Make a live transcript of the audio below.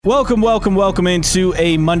Welcome into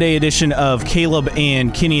a Monday edition of Caleb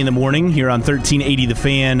and Kenny in the Morning here on 1380 The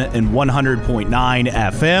Fan and 100.9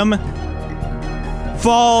 FM.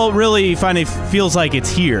 Fall really finally feels like it's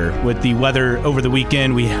here with the weather over the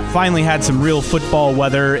weekend. We finally had some real football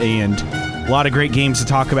weather and a lot of great games to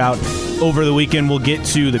talk about over the weekend. We'll get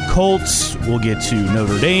to the Colts, we'll get to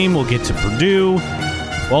Notre Dame, we'll get to Purdue.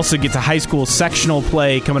 We'll also get to high school sectional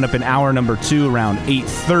play coming up in hour number 2 around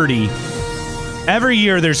 8:30. Every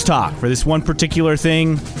year there's talk. For this one particular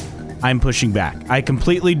thing, I'm pushing back. I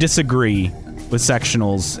completely disagree with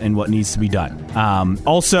sectionals and what needs to be done. Today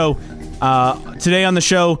on the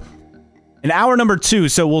show, in hour number 2,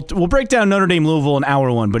 so we'll break down Notre Dame Louisville in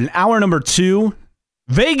hour 1, but in hour number 2,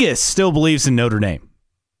 Vegas still believes in Notre Dame.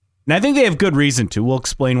 And I think they have good reason to. We'll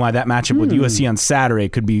explain why that matchup with USC on Saturday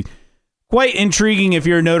could be quite intriguing if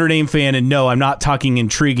you're a Notre Dame fan. And no, I'm not talking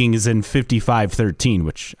intriguing as in 55-13,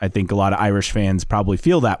 which I think a lot of Irish fans probably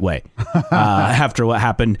feel that way after what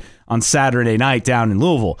happened on Saturday night down in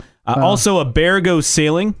Louisville. Also, a bear goes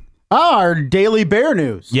sailing. Our daily bear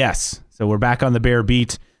news. Yes. So we're back on the bear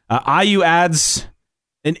beat. IU adds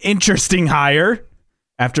an interesting hire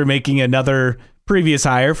after making another previous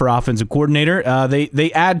hire for offensive coordinator.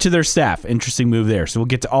 They add to their staff. Interesting move there. So we'll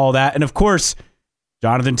get to all that. And of course,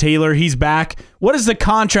 Jonathan Taylor, he's back. What does the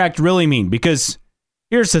contract really mean? Because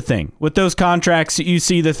here's the thing. With those contracts, you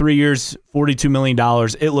see the 3 years, $42 million.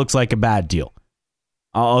 It looks like a bad deal.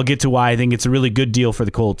 I'll get to why I think it's a really good deal for the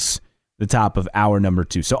Colts, the top of hour number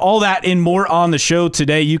 2. So all that and more on the show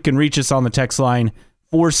today. You can reach us on the text line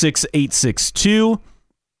 46862.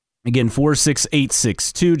 Again,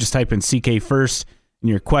 46862. Just type in CK first in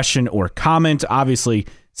your question or comment. Obviously,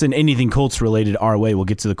 send anything Colts related our way. We'll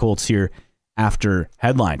get to the Colts here after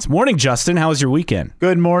headlines. Morning, Justin. How was your weekend?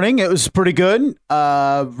 Good morning. It was pretty good.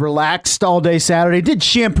 Relaxed all day Saturday. Did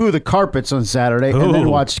shampoo the carpets on Saturday and then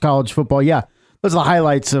watched college football. Yeah, those are the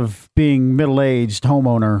highlights of being middle-aged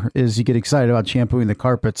homeowner is you get excited about shampooing the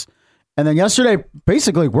carpets. And then yesterday,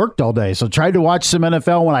 basically worked all day. So tried to watch some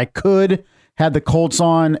NFL when I could. Had the Colts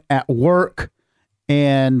on at work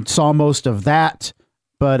and saw most of that.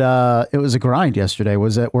 But it was a grind yesterday.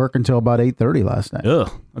 Was at work until about 8:30 last night. Ugh,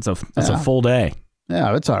 that's a full day.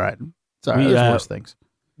 Yeah, it's all right. It's all right. There's worse things.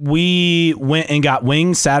 We went and got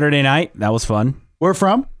wings Saturday night. That was fun. Where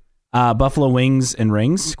from? Buffalo Wings and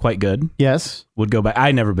Rings. Quite good. Yes. Would go back.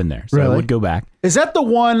 I'd never been there, so really? I would go back. Is that the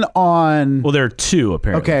one on... Well, there are 2,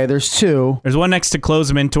 apparently. Okay, there's 2. There's one next to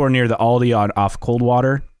Close Mentor near the Aldi off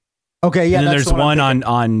Coldwater. Okay, yeah. And then there's one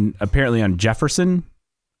on apparently on Jefferson.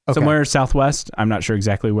 Okay. Somewhere southwest. I'm not sure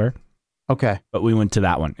exactly where. Okay. But we went to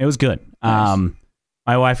that one. It was good. Nice.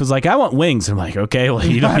 My wife was like, I want wings. I'm like, okay, well,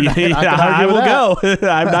 I will go.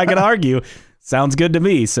 I'm not going to argue. Sounds good to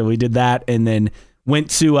me. So we did that and then went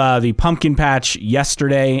to the pumpkin patch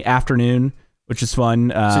yesterday afternoon, which is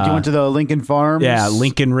fun. So you went to the Lincoln Farms? Yeah,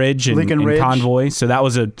 Lincoln Ridge and Convoy. So that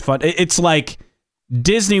was a fun. It's like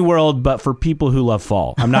Disney World, but for people who love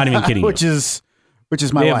fall. I'm not even kidding Which is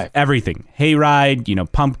my wife. Everything.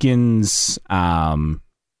 Hayride, pumpkins, the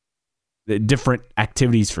different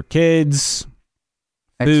activities for kids,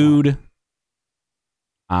 food.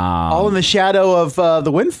 All in the shadow of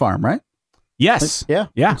the wind farm, right? Yes. Yeah.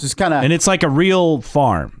 Just kind of, and it's like a real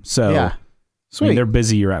farm. So yeah. Sweet. I mean, they're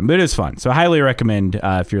busy year round, but it is fun. So I highly recommend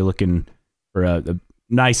if you're looking for a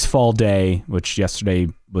nice fall day, which yesterday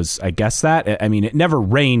was, I guess that. I mean, it never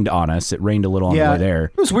rained on us. It rained a little on the way there.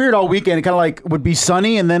 It was weird all weekend. It kind of like would be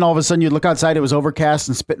sunny, and then all of a sudden you'd look outside, it was overcast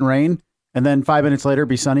and spitting rain, and then 5 minutes later it'd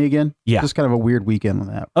be sunny again. Yeah. Just kind of a weird weekend with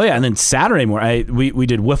that. Oh, yeah, and then Saturday morning, we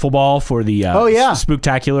did wiffle ball for the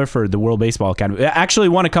Spooktacular for the World Baseball Academy. Actually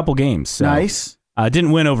won a couple games. So, nice.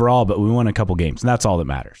 Didn't win overall, but we won a couple games, and that's all that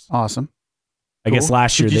matters. Awesome. I guess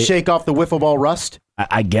last year... Did you shake off the wiffle ball rust?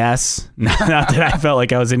 I guess. Not that I felt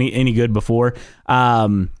like I was any good before.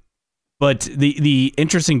 But the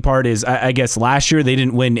interesting part is, I guess last year they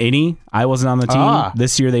didn't win any. I wasn't on the team.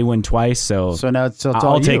 This year they win twice. So now it's all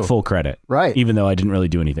I'll take full credit. Right. Even though I didn't really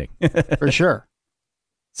do anything. For sure.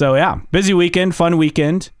 So yeah, busy weekend, fun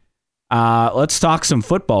weekend. Let's talk some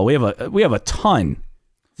football. We have a ton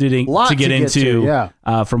to get into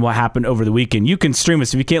from what happened over the weekend. You can stream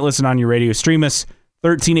us. If you can't listen on your radio, stream us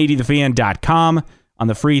 1380thefan.com on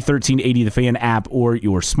the free 1380 The Fan app or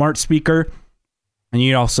your smart speaker. And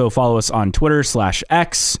you can also follow us on Twitter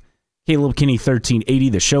 /X, Caleb Kinney 1380,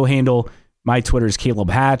 the show handle. My Twitter is Caleb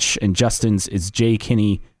Hatch, and Justin's is J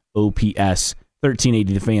Kinney OPS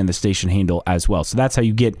 1380 The Fan, the station handle as well. So that's how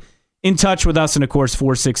you get in touch with us. And of course,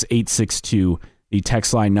 46862, the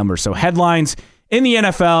text line number. So headlines in the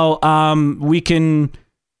NFL, we can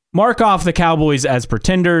mark off the Cowboys as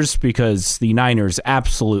pretenders because the Niners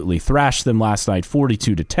absolutely thrashed them last night,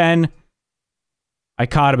 42-10. I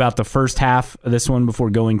caught about the first half of this one before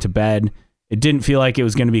going to bed. It didn't feel like it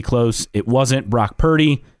was going to be close. It wasn't. Brock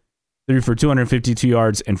Purdy threw for 252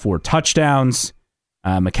 yards and 4 touchdowns.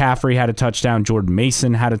 McCaffrey had a touchdown. Jordan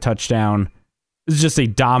Mason had a touchdown. It was just a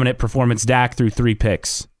dominant performance. Dak threw 3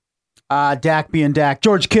 picks. Dak being Dak.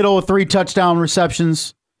 George Kittle with 3 touchdown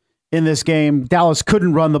receptions in this game. Dallas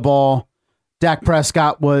couldn't run the ball. Dak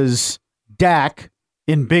Prescott was Dak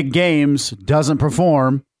in big games, doesn't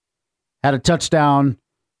perform. Had a touchdown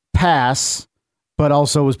pass, but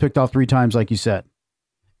also was picked off 3 times, like you said.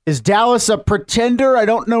 Is Dallas a pretender? I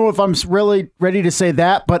don't know if I'm really ready to say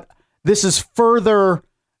that, but this is further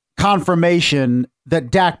confirmation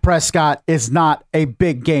that Dak Prescott is not a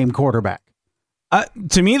big game quarterback.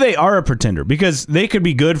 To me, they are a pretender because they could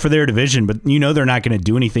be good for their division, but they're not going to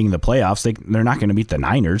do anything in the playoffs. They're not going to beat the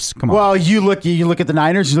Niners. Come on. Well, you look at the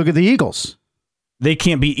Niners, you look at the Eagles. They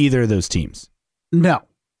can't beat either of those teams. No.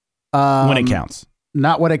 When it counts.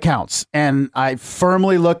 Not when it counts. And I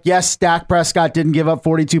firmly look, yes, Dak Prescott didn't give up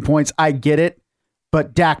 42 points. I get it.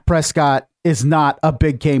 But Dak Prescott is not a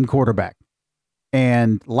big game quarterback.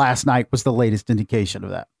 And last night was the latest indication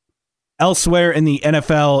of that. Elsewhere in the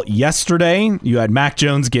NFL yesterday, you had Mac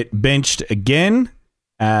Jones get benched again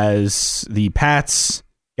as the Pats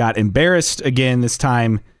got embarrassed again. This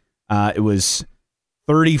time it was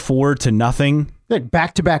 34-0. Like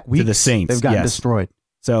back-to-back weeks to the Saints. They've gotten destroyed.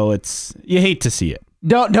 So you hate to see it.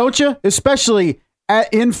 Don't you? Especially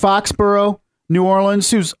in Foxborough, New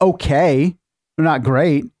Orleans, who's okay. They're not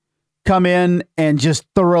great. Come in and just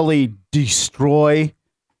thoroughly destroy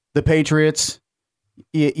the Patriots.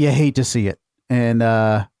 You hate to see it. And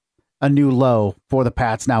a new low for the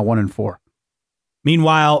Pats, now 1-4.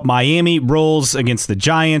 Meanwhile, Miami rolls against the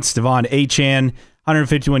Giants. Devon Achane,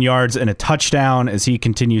 151 yards and a touchdown as he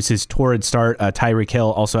continues his torrid start. Tyreek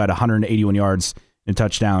Hill also had 181 yards and a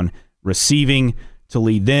touchdown receiving to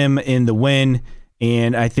lead them in the win.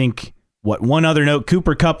 And I think, one other note,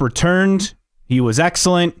 Cooper Kupp returned. He was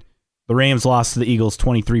excellent. The Rams lost to the Eagles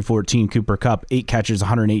 23-14. Cooper Kupp, 8 catches,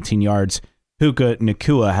 118 yards. Puka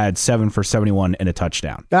Nacua had 7 for 71 and a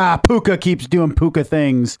touchdown. Puka keeps doing Puka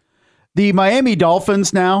things. The Miami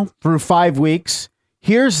Dolphins now, through 5 weeks,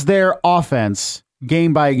 here's their offense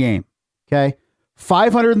game by game. Okay.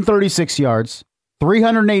 536 yards,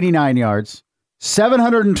 389 yards,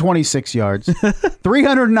 726 yards,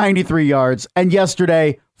 393 yards, and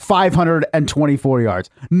yesterday, 524 yards.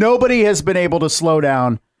 Nobody has been able to slow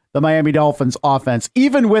down the Miami Dolphins offense,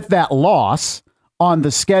 even with that loss on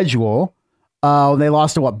the schedule. They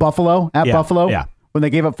lost to Buffalo? Buffalo? Yeah. When they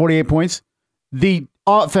gave up 48 points. The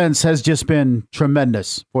offense has just been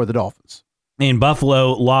tremendous for the Dolphins. And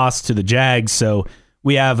Buffalo lost to the Jags, so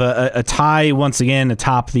we have a tie once again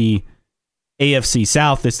atop the AFC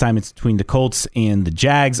South. This time it's between the Colts and the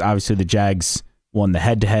Jags. Obviously, the Jags won the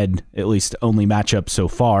head-to-head, at least only matchup so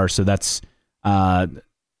far, so that's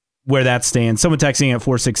where that stands. Someone texting at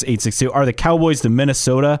 46862. Are the Cowboys the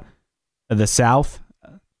Minnesota of the South?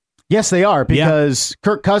 Yes, they are, because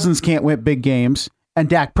Kirk Cousins can't win big games, and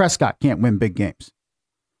Dak Prescott can't win big games.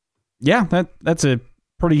 Yeah, that's a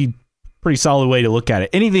pretty solid way to look at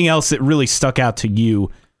it. Anything else that really stuck out to you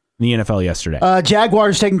in the NFL yesterday?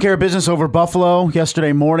 Jaguars taking care of business over Buffalo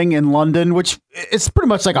yesterday morning in London, which it's pretty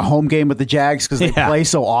much like a home game with the Jags because they play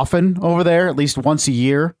so often over there, at least once a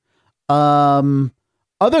year. Other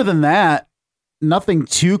than that, nothing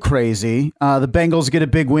too crazy. The Bengals get a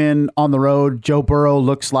big win on the road. Joe Burrow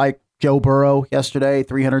looks like Joe Burrow yesterday,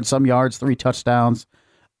 300-some yards, 3 touchdowns.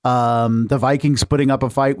 The Vikings putting up a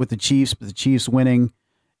fight with the Chiefs, but the Chiefs winning.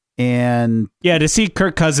 And to see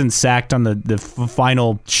Kirk Cousins sacked on the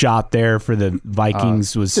final shot there for the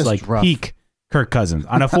Vikings was like rough. Peak Kirk Cousins.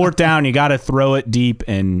 On a 4th down, you got to throw it deep,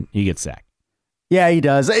 and he gets sacked. Yeah, he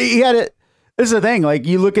does. He had it. This is the thing. Like,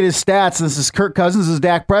 you look at his stats, and this is Kirk Cousins, this is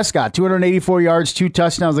Dak Prescott. 284 yards, 2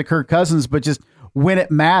 touchdowns to Kirk Cousins, but just when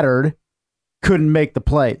it mattered, couldn't make the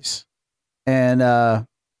plays. And the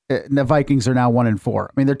Vikings are now 1-4. I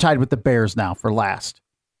mean, they're tied with the Bears now for last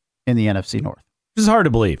in the NFC North. This is hard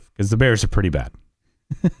to believe because the Bears are pretty bad.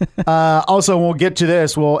 Also, we'll get to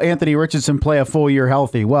this. Will Anthony Richardson play a full year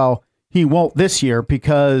healthy? Well, he won't this year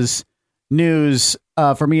because news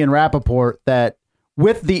from Ian Rappaport that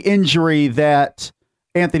with the injury that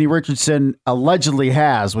Anthony Richardson allegedly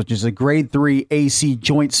has, which is a grade 3 AC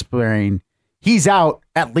joint sprain, he's out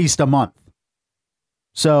at least a month.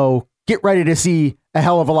 So get ready to see a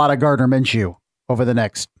hell of a lot of Gardner Minshew over the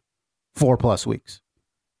next 4+ weeks.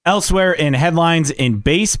 Elsewhere in headlines in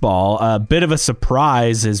baseball, a bit of a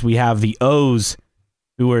surprise as we have the O's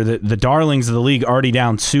who were the darlings of the league, already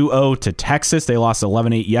down 2-0 to Texas. They lost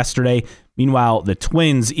 11-8 yesterday. Meanwhile, the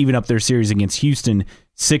Twins even up their series against Houston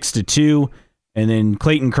 6-2. And then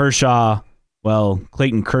Clayton Kershaw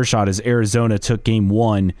as Arizona took game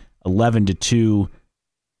 1 11-2.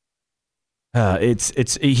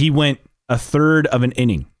 He went a third of an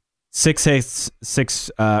inning, 6 hits,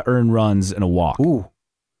 6 earned runs, and a walk. Ooh,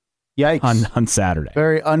 yikes! On Saturday,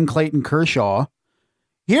 very un-Clayton Kershaw.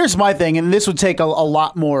 Here's my thing, and this would take a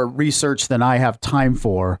lot more research than I have time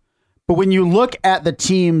for. But when you look at the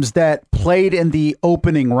teams that played in the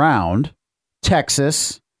opening round,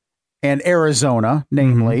 Texas and Arizona,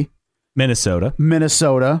 namely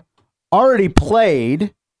Minnesota, already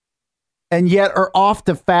played and yet are off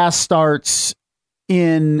to fast starts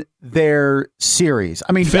in their series.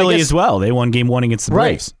 I mean, Philly as well. They won game 1 against the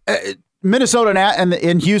Braves. Minnesota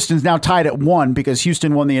and Houston's now tied at 1 because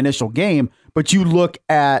Houston won the initial game. But you look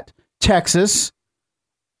at Texas,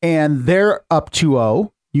 and they're up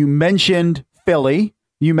 2-0. You mentioned Philly.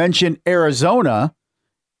 You mentioned Arizona.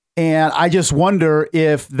 And I just wonder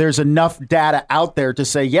if there's enough data out there to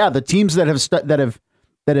say, yeah, the teams that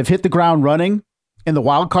have hit the ground running in the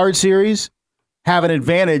wild card series have an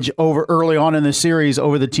advantage over early on in the series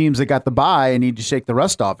over the teams that got the bye and need to shake the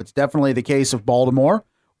rust off. It's definitely the case of Baltimore.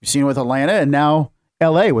 We've seen it with Atlanta, and now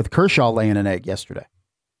LA with Kershaw laying an egg yesterday.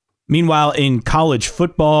 Meanwhile, in college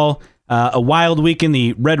football, a wild week in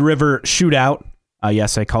the Red River Shootout.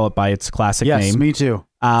 Yes, I call it by its classic name. Yes, me too.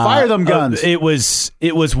 Fire them guns. It was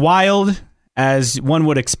wild, as one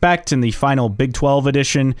would expect in the final Big 12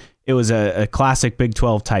 edition. It was a classic Big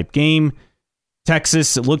 12 type game.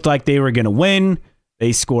 Texas, it looked like they were going to win.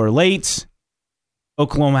 They score late.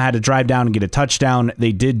 Oklahoma had to drive down and get a touchdown.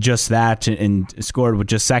 They did just that and scored with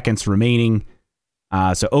just seconds remaining.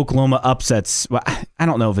 So Oklahoma upsets. Well, I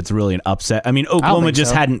don't know if it's really an upset. I mean, Oklahoma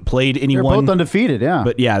just hadn't played anyone. They're both undefeated, yeah.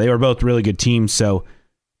 But yeah, they were both really good teams. So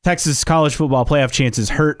Texas college football playoff chances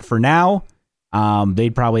hurt for now.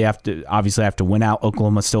 They'd probably have to win out.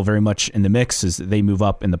 Oklahoma's still very much in the mix as they move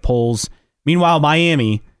up in the polls. Meanwhile,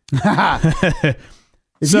 Miami. If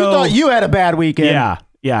you thought you had a bad weekend.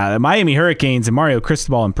 Yeah, the Miami Hurricanes and Mario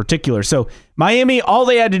Cristobal in particular. So Miami, all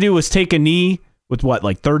they had to do was take a knee with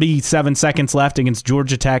 37 seconds left against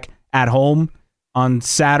Georgia Tech at home on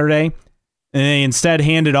Saturday. And they instead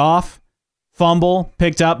handed off, fumble,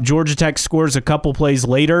 picked up. Georgia Tech scores a couple plays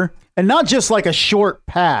later. And not just like a short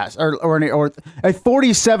pass or a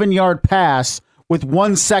 47-yard pass with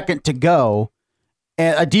 1 second to go,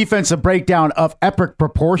 and a defensive breakdown of epic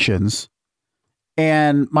proportions,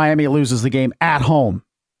 and Miami loses the game at home.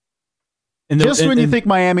 And when you think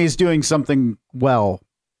Miami is doing something well,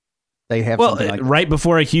 they have something like right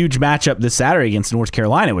before a huge matchup this Saturday against North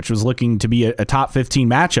Carolina, which was looking to be a top 15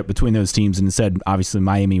 matchup between those teams, and instead, obviously,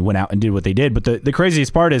 Miami went out and did what they did. But the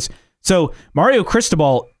craziest part is, so Mario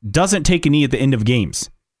Cristobal doesn't take a knee at the end of games.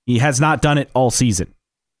 He has not done it all season.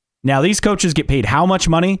 Now, these coaches get paid how much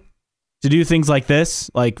money to do things like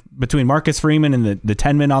this? Like between Marcus Freeman and the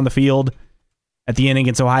 10 men on the field at the end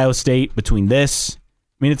against Ohio State, between this.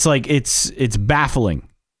 I mean, it's baffling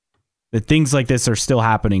that things like this are still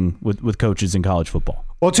happening with coaches in college football.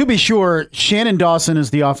 Well, to be sure, Shannon Dawson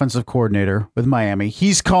is the offensive coordinator with Miami.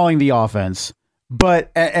 He's calling the offense,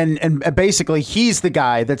 but and basically he's the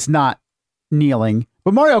guy that's not kneeling.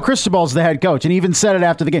 But Mario Cristobal's the head coach, and he even said it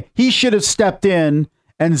after the game. He should have stepped in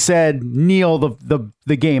and said kneel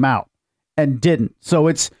the game out, and didn't. So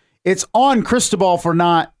it's on Cristobal for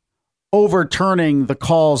not overturning the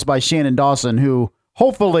calls by Shannon Dawson, who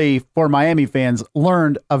hopefully for Miami fans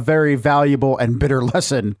learned a very valuable and bitter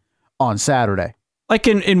lesson on Saturday. Like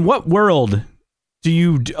in what world do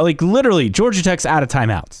you literally Georgia Tech's out of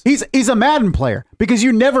timeouts? He's a Madden player because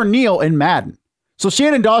you never kneel in Madden. So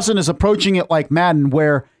Shannon Dawson is approaching it like Madden,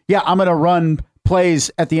 where I'm going to run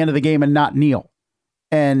plays at the end of the game and not kneel,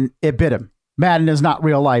 and it bit him. Madden is not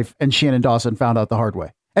real life, and Shannon Dawson found out the hard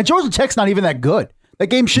way. And Georgia Tech's not even that good. That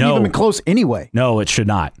game shouldn't even be close anyway. No, it should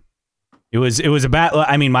not. It was a bad.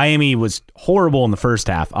 I mean, Miami was horrible in the first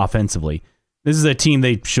half offensively. This is a team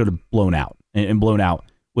they should have blown out and blown out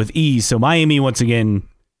with ease. So Miami, once again,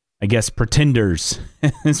 I guess pretenders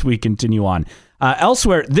as we continue on.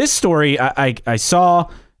 Elsewhere, this story I saw,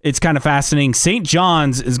 it's kind of fascinating. St.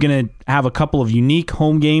 John's is going to have a couple of unique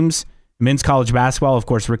home games. Men's college basketball, of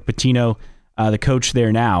course, Rick Pitino, the coach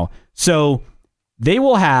there now. So they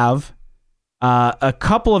will have a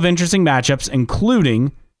couple of interesting matchups,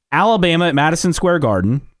 including Alabama at Madison Square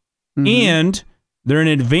Garden, and they're in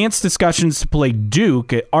advanced discussions to play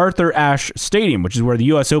Duke at Arthur Ashe Stadium, which is where the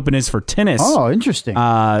U.S. Open is for tennis. Oh, interesting.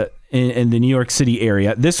 In the New York City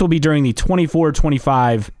area. This will be during the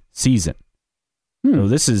 24-25 season. So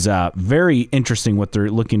this is very interesting what they're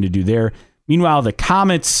looking to do there. Meanwhile, the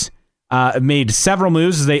Comets made several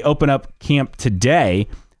moves as they open up camp today.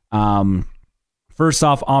 First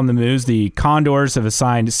off, on the moves, the Condors have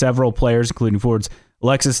assigned several players, including forwards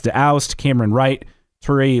Alexis DeAust, Cameron Wright,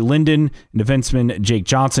 Trey Linden, and defenseman Jake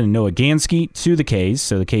Johnson and Noah Gansky to the K's.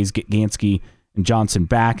 So the K's get Gansky and Johnson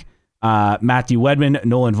back. Matthew Wedman,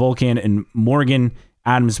 Nolan Volkan, and Morgan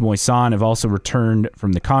Adams Moisan have also returned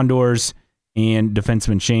from the Condors. And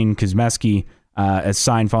defenseman Shane Kuzmeski has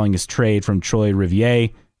signed following his trade from Troy Riviere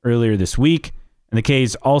earlier this week. And the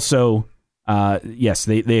K's also...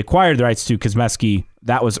 they acquired the rights to Kuzmeski.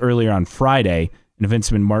 That was earlier on Friday. And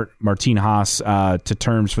defenseman Martin Haas to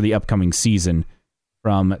terms for the upcoming season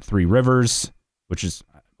from Three Rivers, which is,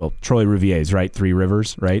 Troy Rivier's, right? Three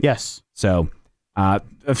Rivers, right? Yes. So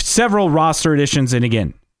several roster additions. And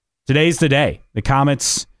again, today's the day. The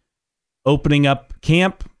Comets opening up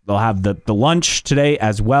camp. They'll have the lunch today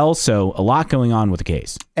as well. So a lot going on with the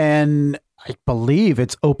K's. And I believe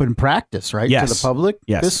it's open practice, right? Yes. To the public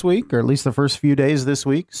this week, or at least the first few days this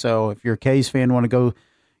week. So if you're a K's fan, want to go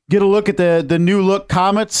get a look at the new look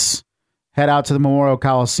Comets, head out to the Memorial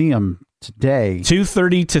Coliseum today.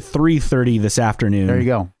 2:30 to 3:30 this afternoon. There you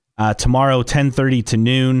go. Tomorrow, 10:30 to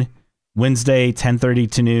noon. Wednesday, 10:30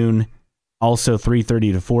 to noon. Also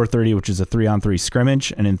 3:30 to 4:30, which is a 3-on-3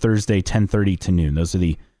 scrimmage. And then Thursday, 10:30 to noon. Those are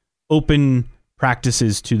the open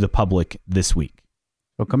practices to the public this week.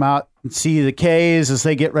 So come out and see the K's as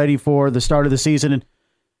they get ready for the start of the season. And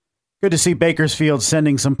good to see Bakersfield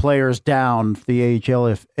sending some players down for the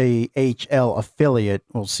AHL affiliate.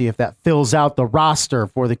 We'll see if that fills out the roster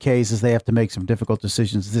for the K's as they have to make some difficult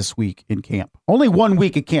decisions this week in camp. Only 1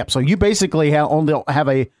 week at camp, so you basically only have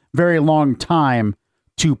a very long time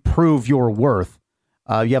to prove your worth.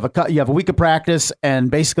 You have a week of practice and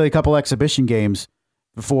basically a couple exhibition games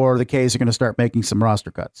before the K's are going to start making some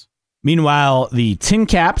roster cuts. Meanwhile, the Tin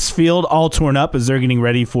Caps field all torn up as they're getting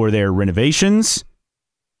ready for their renovations.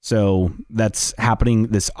 So that's happening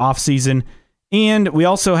this offseason. And we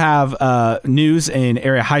also have news in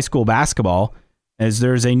area high school basketball as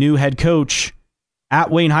there's a new head coach at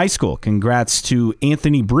Wayne High School. Congrats to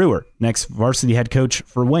Anthony Brewer, next varsity head coach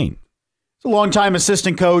for Wayne. He's a longtime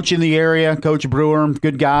assistant coach in the area, Coach Brewer,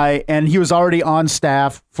 good guy. And he was already on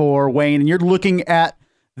staff for Wayne. And you're looking at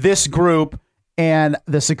this group and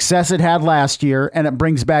the success it had last year, and it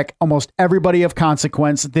brings back almost everybody of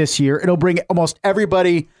consequence this year. It'll bring almost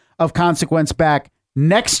everybody of consequence back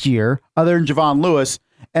next year, other than Javon Lewis.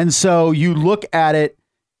 And so you look at it,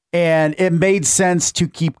 and it made sense to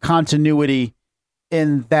keep continuity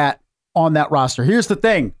on that roster. Here's the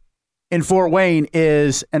thing in Fort Wayne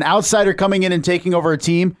is an outsider coming in and taking over a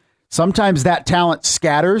team. Sometimes that talent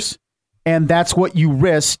scatters, and that's what you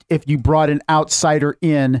risked if you brought an outsider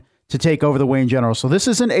in to take over the Wayne Generals. So this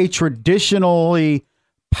isn't a traditionally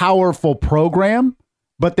powerful program,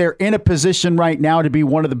 but they're in a position right now to be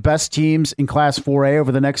one of the best teams in Class 4A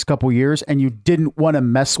over the next couple years, and you didn't want to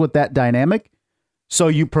mess with that dynamic. So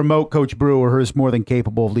you promote Coach Brewer, who is more than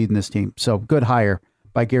capable of leading this team. So good hire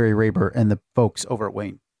by Gary Raber and the folks over at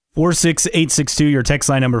Wayne. 46862, your text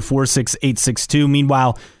line number 46862.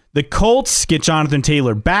 Meanwhile, the Colts get Jonathan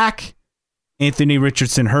Taylor back. Anthony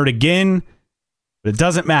Richardson hurt again. But it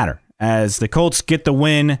doesn't matter, as the Colts get the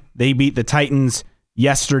win. They beat the Titans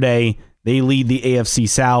yesterday. They lead the AFC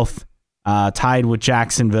South, tied with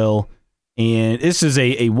Jacksonville. And this is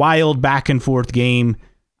a wild back-and-forth game.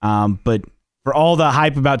 But for all the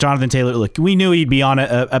hype about Jonathan Taylor, look, we knew he'd be on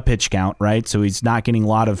a pitch count, right? So he's not getting a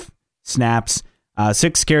lot of snaps.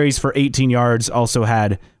 6 carries for 18 yards, also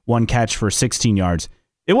had 1 catch for 16 yards.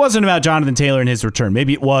 It wasn't about Jonathan Taylor and his return.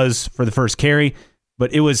 Maybe it was for the first carry,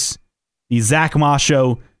 but it was the Zach Moss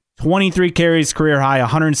show. 23 carries, career high,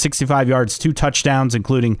 165 yards, 2 touchdowns,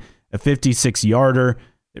 including a 56-yarder.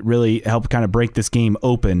 It really helped kind of break this game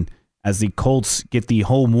open as the Colts get the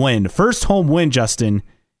home win. First home win, Justin,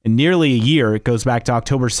 in nearly a year. It goes back to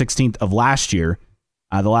October 16th of last year,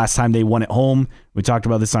 the last time they won at home. We talked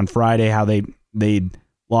about this on Friday, how they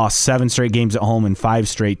lost 7 straight games at home and 5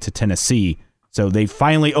 straight to Tennessee. So they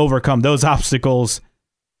finally overcome those obstacles.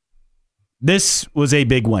 This was a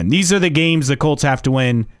big win. These are the games the Colts have to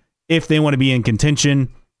win if they want to be in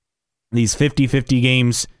contention. These 50-50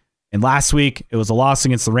 games. And last week, it was a loss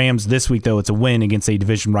against the Rams. This week, though, it's a win against a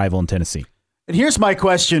division rival in Tennessee. And here's my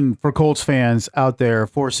question for Colts fans out there,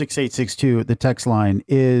 46862, the text line,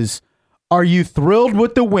 is, are you thrilled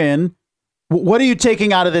with the win? What are you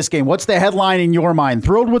taking out of this game? What's the headline in your mind?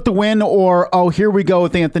 Thrilled with the win, or, oh, here we go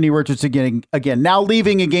with Anthony Richardson again. Now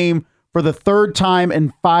leaving a game for the 3rd time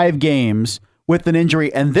in 5 games with an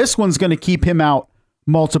injury, and this one's going to keep him out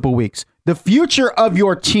multiple weeks. The future of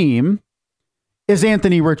your team is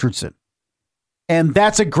Anthony Richardson. And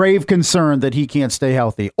that's a grave concern that he can't stay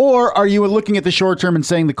healthy. Or are you looking at the short term and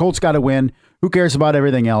saying the Colts got to win? Who cares about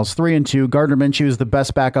everything else? 3-2. Gardner Minshew is the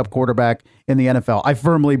best backup quarterback in the NFL. I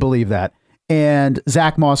firmly believe that. And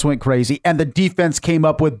Zach Moss went crazy. And the defense came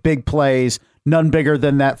up with big plays, none bigger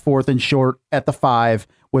than that 4th and short at the 5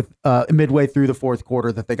 with midway through the 4th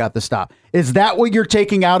quarter that they got the stop. Is that what you're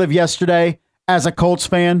taking out of yesterday as a Colts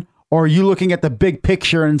fan? Or are you looking at the big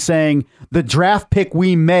picture and saying the draft pick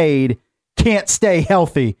we made can't stay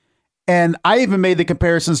healthy? And I even made the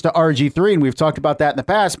comparisons to RG3, and we've talked about that in the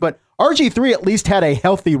past, but RG3 at least had a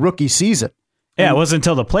healthy rookie season. Yeah, it wasn't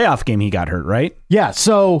until the playoff game he got hurt, right? Yeah,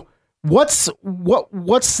 so what's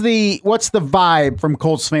the vibe from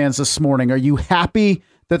Colts fans this morning? Are you happy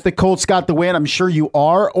that the Colts got the win? I'm sure you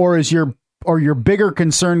are. Or is your bigger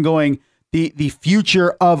concern going, the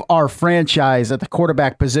future of our franchise at the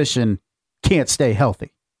quarterback position can't stay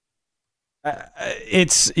healthy?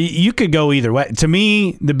 You could go either way. To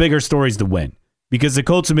me, the bigger story is the win, because the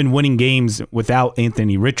Colts have been winning games without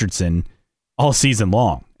Anthony Richardson all season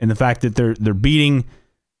long, and the fact that they're beating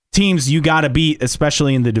teams you got to beat,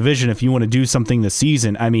 especially in the division, if you want to do something this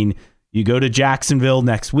season. I mean, you go to Jacksonville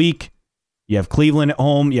next week, you have Cleveland at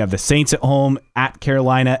home, you have the Saints at home, at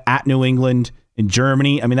Carolina, at New England, in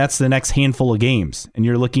Germany. I mean, that's the next handful of games, and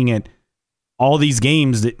you're looking at all these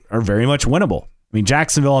games that are very much winnable. I mean,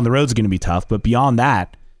 Jacksonville on the road is going to be tough, but beyond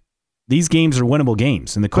that, these games are winnable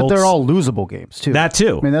games. And the Colts, but they're all losable games, too. That,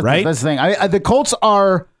 too, I mean, right? That's the thing. The Colts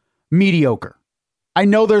are mediocre. I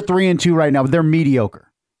know they're 3-2 right now, but they're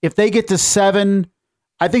mediocre. If they get to 7,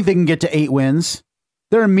 I think they can get to 8 wins.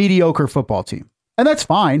 They're a mediocre football team. And that's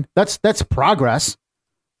fine. That's progress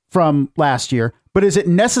from last year. But is it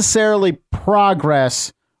necessarily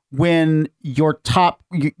progress when your top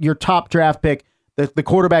draft pick, the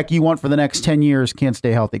quarterback you want for the next 10 years, can't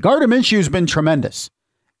stay healthy? Gardner Minshew has been tremendous.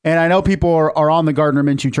 And I know people are on the Gardner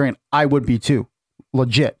Minshew train. I would be too.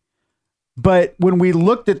 Legit. But when we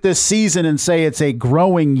looked at this season and say it's a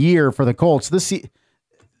growing year for the Colts,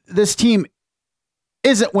 this team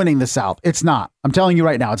isn't winning the South. It's not. I'm telling you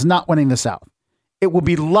right now, it's not winning the South. It will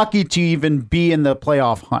be lucky to even be in the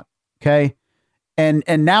playoff hunt. Okay. And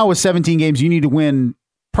now with 17 games, you need to win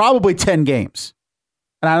probably 10 games.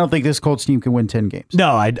 And I don't think this Colts team can win 10 games.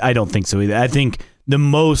 No, I don't think so either. I think the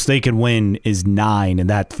most they could win is 9, and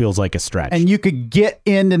that feels like a stretch. And you could get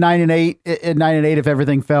into 9-8 if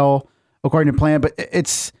everything fell according to plan. But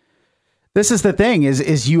this is the thing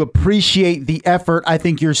is you appreciate the effort. I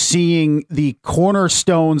think you're seeing the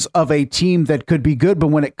cornerstones of a team that could be good. But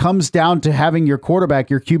when it comes down to having your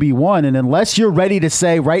quarterback, your QB1, and unless you're ready to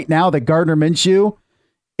say right now that Gardner Minshew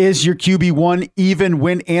is your QB1, even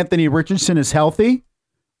when Anthony Richardson is healthy,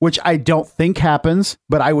 which I don't think happens,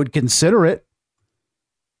 but I would consider it,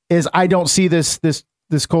 is I don't see this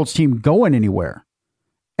Colts team going anywhere.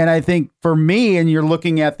 And I think for me, and you're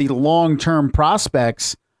looking at the long-term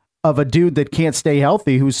prospects of a dude that can't stay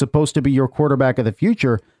healthy, who's supposed to be your quarterback of the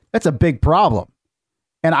future, that's a big problem.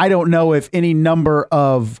 And I don't know if any number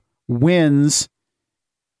of wins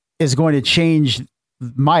is going to change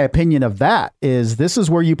my opinion of that. This is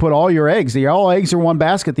where you put all your eggs. All eggs are one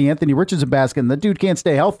basket, the Anthony Richardson basket, and the dude can't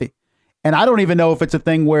stay healthy. And I don't even know if it's a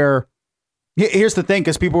thing where, here's the thing,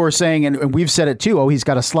 because people were saying, and we've said it too, oh, he's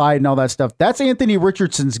got a slide and all that stuff. That's Anthony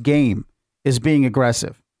Richardson's game, is being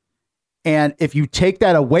aggressive. And if you take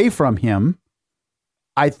that away from him,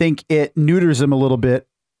 I think it neuters him a little bit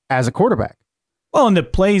as a quarterback. Well, and the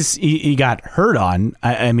plays he got hurt on,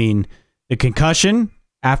 I mean, the concussion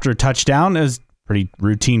after a touchdown is pretty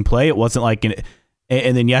routine play. It wasn't like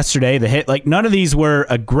and then yesterday the hit, like none of these were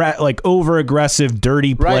over aggressive,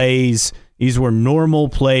 dirty plays. Right. These were normal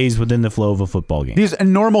plays within the flow of a football game. These are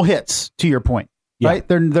normal hits, to your point, right?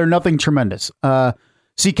 They're nothing tremendous.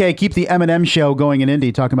 CK, keep the M&M show going in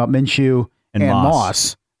Indy, talking about Minshew and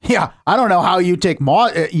Moss. Yeah, I don't know how you take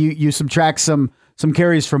Moss. You subtract some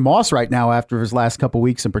carries from Moss right now after his last couple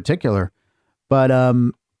weeks in particular, but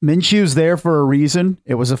Minshew's there for a reason.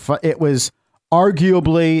 It was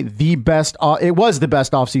arguably the best. It was the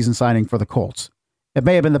best offseason signing for the Colts. It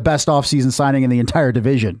may have been the best offseason signing in the entire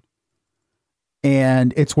division.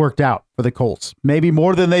 And it's worked out for the Colts. Maybe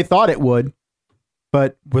more than they thought it would.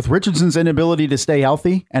 But with Richardson's inability to stay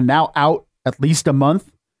healthy and now out at least a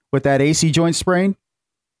month with that AC joint sprain,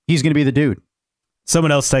 he's going to be the dude.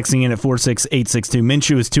 Someone else texting in at 46862.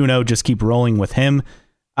 Minshew is 2-0. Just keep rolling with him.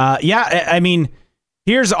 I mean,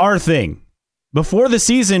 here's our thing. Before the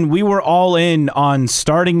season, we were all in on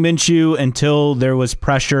starting Minshew until there was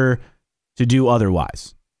pressure to do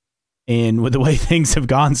otherwise. And with the way things have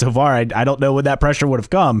gone so far, I don't know when that pressure would have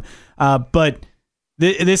come. But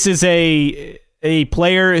this is a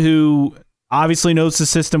player who obviously knows the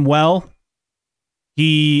system well.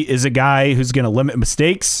 He is a guy who's going to limit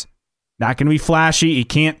mistakes, not going to be flashy. He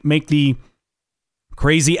can't make the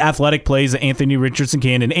crazy athletic plays that Anthony Richardson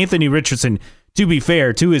can. And Anthony Richardson, to be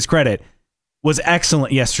fair, to his credit, was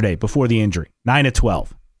excellent yesterday before the injury, 9 of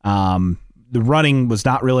 12. The running was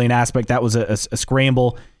not really an aspect. That was a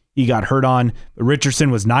scramble he got hurt on. But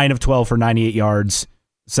Richardson was 9 of 12 for 98 yards,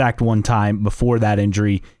 sacked one time before that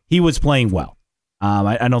injury. He was playing well.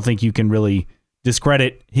 I don't think you can really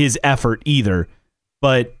discredit his effort either.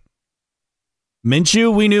 But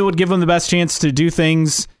Minshew, we knew would give him the best chance to do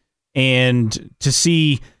things and to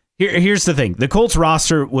see. Here's the thing: the Colts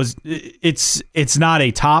roster it's not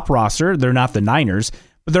a top roster. They're not the Niners,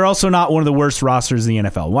 but they're also not one of the worst rosters in the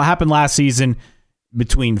NFL. What happened last season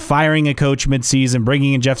between firing a coach midseason,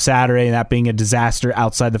 bringing in Jeff Saturday, and that being a disaster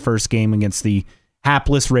outside the first game against the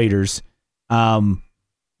hapless Raiders?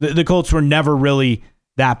 The Colts were never really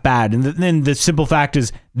that bad. And then the simple fact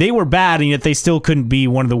is they were bad, and yet they still couldn't be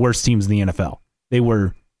one of the worst teams in the NFL. They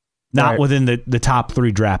were not within the top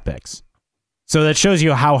 3 draft picks. So that shows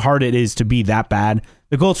you how hard it is to be that bad.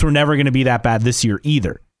 The Colts were never going to be that bad this year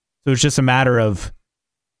either. So it's just a matter of,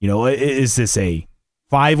 is this a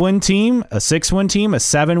 5-win team, a 6-win team, a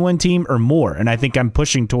 7-win team, or more? And I think I'm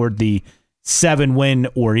pushing toward the 7-win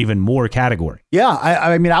or even more category. Yeah,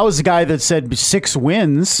 I mean, I was the guy that said 6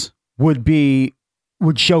 wins would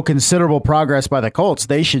show considerable progress by the Colts.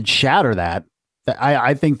 They should shatter that.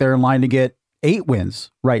 I think they're in line to get 8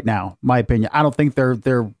 wins right now, my opinion. I don't think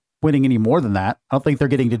they're winning any more than that. I don't think they're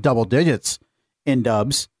getting to double digits in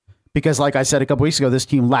dubs because, like I said a couple weeks ago, this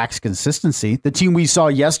team lacks consistency. The team we saw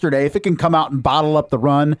yesterday, if it can come out and bottle up the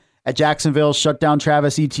run at Jacksonville, shut down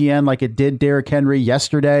Travis Etienne like it did Derrick Henry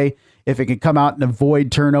yesterday, if it can come out and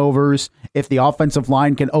avoid turnovers, if the offensive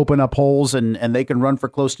line can open up holes and they can run for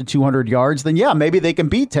close to 200 yards, then yeah, maybe they can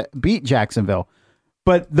beat Jacksonville.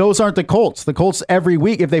 But those aren't the Colts. The Colts every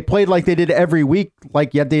week, if they played like they did every week,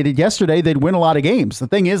 like they did yesterday, they'd win a lot of games. The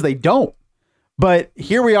thing is, they don't. But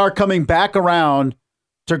here we are coming back around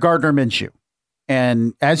to Gardner Minshew.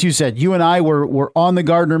 And as you said, you and I were on the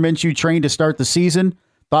Gardner Minshew train to start the season.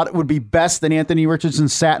 Thought it would be best that Anthony Richardson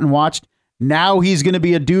sat and watched. Now he's going to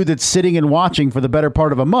be a dude that's sitting and watching for the better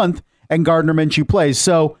part of a month, and Gardner Minshew plays.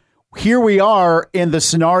 So here we are in the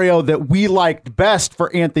scenario that we liked best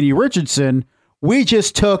for Anthony Richardson. We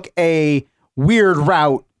just took a weird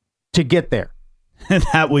route to get there.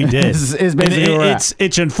 That we did. is basically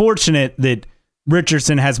it's unfortunate that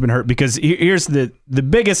Richardson has been hurt because here's the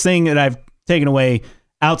biggest thing that I've taken away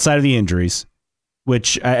outside of the injuries,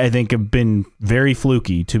 which I think have been very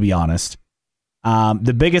fluky, to be honest.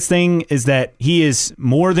 The biggest thing is that he is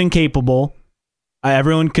more than capable.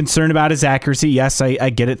 Everyone concerned about his accuracy. Yes, I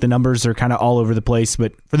get it. The numbers are kind of all over the place,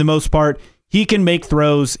 but for the most part, he can make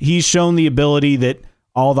throws. He's shown the ability that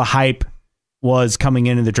all the hype was coming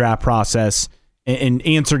into the draft process and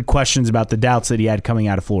answered questions about the doubts that he had coming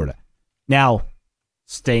out of Florida. Now,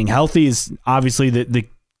 staying healthy is obviously the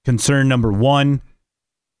concern number one.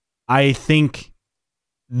 I think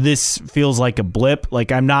this feels like a blip.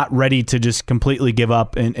 Like, I'm not ready to just completely give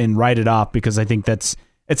up and write it off because I think it's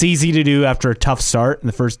easy to do after a tough start in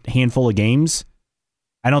the first handful of games.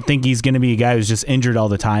 I don't think he's going to be a guy who's just injured all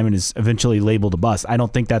the time and is eventually labeled a bust. I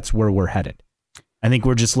don't think that's where we're headed. I think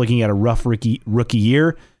we're just looking at a rough rookie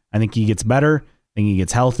year. I think he gets better. I think he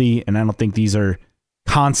gets healthy, and I don't think these are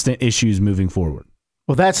constant issues moving forward.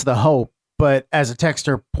 Well, that's the hope. But as a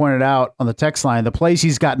texter pointed out on the text line, the plays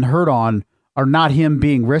he's gotten hurt on are not him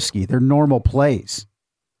being risky. They're normal plays.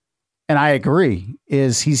 And I agree,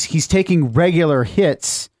 is he's taking regular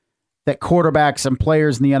hits that quarterbacks and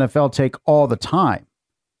players in the NFL take all the time,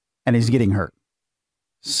 and he's getting hurt.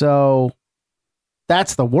 So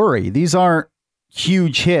that's the worry. These aren't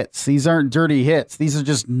huge hits. These aren't dirty hits. These are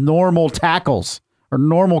just normal tackles or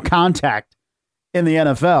normal contact in the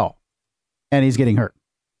NFL, and he's getting hurt.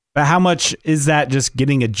 But how much is that just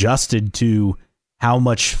getting adjusted to how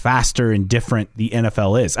much faster and different the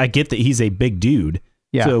NFL is? I get that he's a big dude.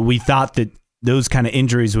 Yeah. So we thought that those kind of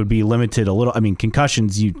injuries would be limited a little. I mean,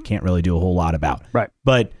 concussions you can't really do a whole lot about. Right.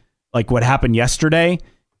 But like what happened yesterday,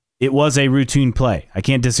 it was a routine play. I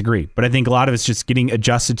can't disagree. But I think a lot of it's just getting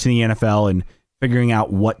adjusted to the NFL and figuring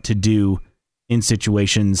out what to do in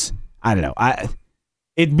situations. I don't know.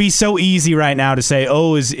 It'd be so easy right now to say,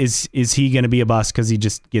 oh, is he going to be a bust because he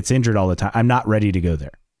just gets injured all the time? I'm not ready to go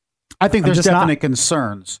there. I think there's definite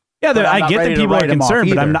concerns. Yeah, I get that people are concerned,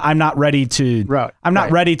 but I'm not ready to. Right, I'm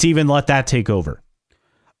not ready to even let that take over.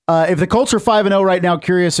 If the Colts are 5-0 right now,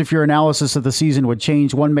 curious if your analysis of the season would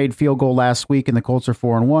change. One made field goal last week, and the Colts are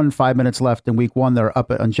 4-1. 5 minutes left in week one. They're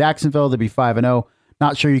up on Jacksonville. They'll be 5-0.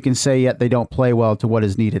 Not sure you can say yet they don't play well to what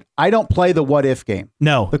is needed. I don't play the what if game.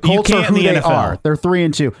 No, the Colts you can't are who in the they NFL. are. They're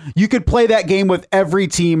 3-2. You could play that game with every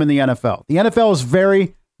team in the NFL. The NFL is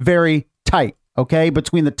very, very tight. Okay,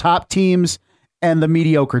 between the top teams and the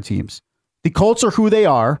mediocre teams. The Colts are who they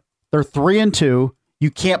are. They're 3-2. You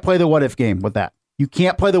can't play the what if game with that. You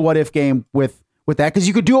can't play the what if game with that because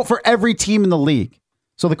you could do it for every team in the league.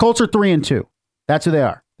 So the Colts are 3-2. That's who they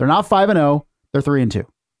are. They're not 5-0. They're 3-2.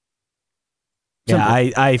 Yeah,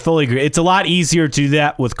 I fully agree. It's a lot easier to do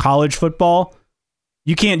that with college football.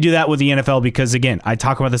 You can't do that with the NFL because, again, I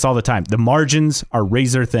talk about this all the time. The margins are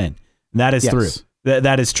razor thin. That is true.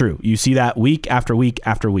 That is true. You see that week after week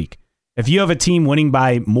after week. If you have a team winning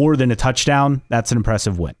by more than a touchdown, that's an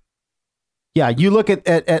impressive win. Yeah, you look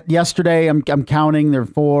at yesterday. I'm counting. There are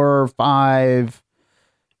 4,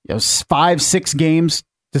 5, 6 games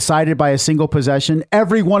decided by a single possession.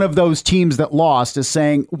 Every one of those teams that lost is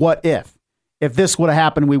saying, "What if? If this would have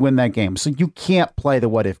happened, we win that game." So you can't play the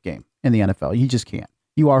what if game in the NFL. You just can't.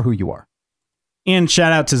 You are who you are. And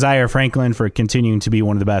shout out to Zaire Franklin for continuing to be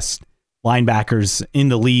one of the best linebackers in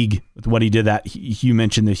the league with what he did. That you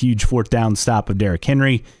mentioned the huge 4th down stop of Derrick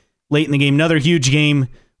Henry late in the game. Another huge game.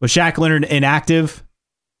 With Shaq Leonard inactive,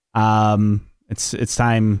 it's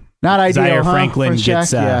time. Not ideal. Zaire Franklin for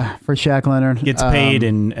Shaq, for Shaq Leonard gets paid,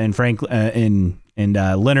 and Franklin and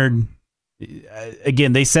Leonard.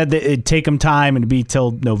 Again, they said that it'd take them time and it'd be till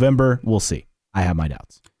November. We'll see. I have my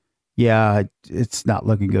doubts. Yeah, it's not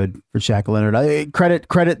looking good for Shaq Leonard.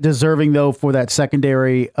 Credit deserving though for that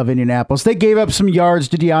secondary of Indianapolis. They gave up some yards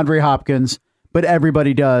to DeAndre Hopkins, but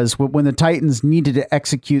everybody does. When the Titans needed to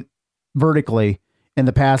execute vertically in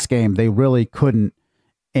the pass game, they really couldn't.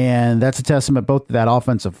 And that's a testament both to that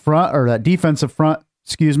offensive front or that defensive front,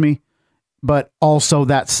 but also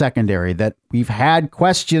that secondary that we've had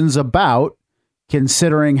questions about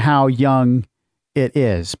considering how young it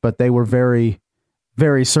is. But they were very,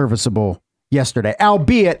 very serviceable yesterday,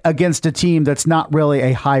 albeit against a team that's not really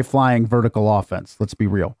a high-flying vertical offense. Let's be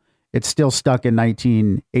real. It's still stuck in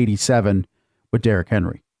 1987 with Derrick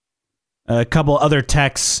Henry. A couple other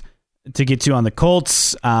texts to get to on the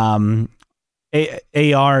Colts. ARs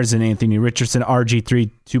and Anthony Richardson, RG3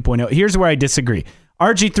 2.0. Here's where I disagree.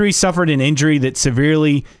 RG3 suffered an injury that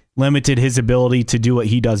severely limited his ability to do what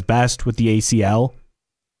he does best with the ACL.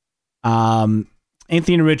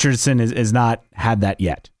 Anthony Richardson has not had that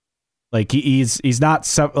yet. Like he's not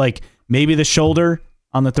like maybe the shoulder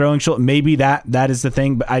on the throwing shoulder. Maybe that is the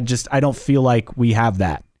thing, but I don't feel like we have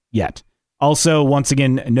that yet. Also, once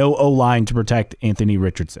again, no O-line to protect Anthony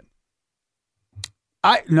Richardson.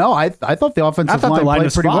 I thought the offensive line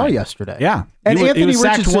played pretty well yesterday. Yeah. And Anthony was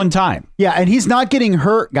sacked Richardson, one time. Yeah, and he's not getting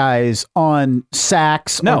hurt, guys, on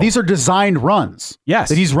sacks. No. These are designed runs. Yes.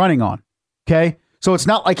 That he's running on. Okay? So it's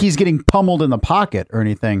not like he's getting pummeled in the pocket or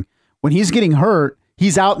anything. When he's getting hurt,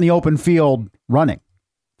 he's out in the open field running.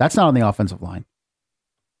 That's not on the offensive line.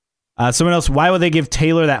 Someone else, why would they give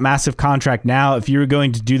Taylor that massive contract now? If you were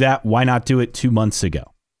going to do that, why not do it 2 months ago?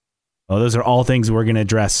 Well, those are all things we're going to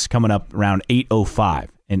address coming up around 8:05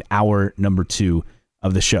 in hour number 2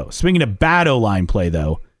 of the show. Speaking of bad O-line play,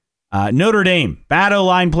 though, Notre Dame, bad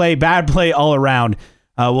O-line play, bad play all around.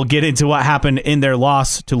 We'll get into what happened in their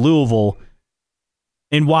loss to Louisville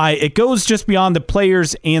and why it goes just beyond the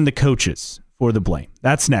players and the coaches for the blame.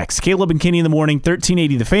 That's next. Caleb and Kenny in the morning,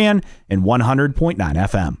 1380 The Fan and 100.9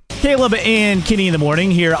 FM. Caleb and Kenny in the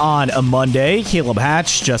morning here on a Monday. Caleb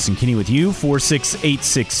Hatch, Justin Kenny with you,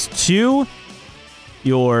 46862.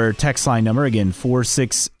 Your text line number, again,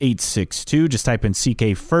 46862. Just type in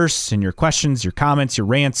CK first and your questions, your comments, your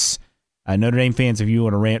rants. Notre Dame fans, if you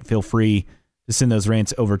want to rant, feel free to send those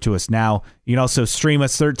rants over to us now. You can also stream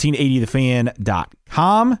us,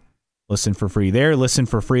 1380thefan.com. Listen for free there. Listen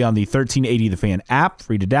for free on the 1380 The Fan app,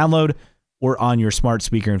 free to download, or on your smart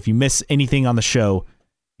speaker. And if you miss anything on the show,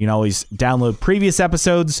 you can always download previous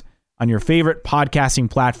episodes on your favorite podcasting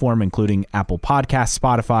platform, including Apple Podcasts,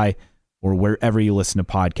 Spotify, or wherever you listen to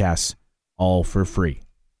podcasts, all for free.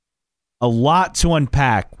 A lot to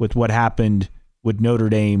unpack with what happened with Notre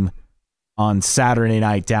Dame on Saturday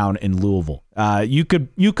night down in Louisville. You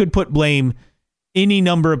could put blame any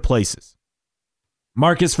number of places.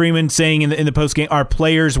 Marcus Freeman saying in the postgame, our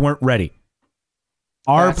players weren't ready.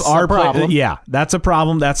 That's a problem. Yeah, that's a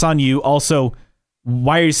problem. That's on you. Also,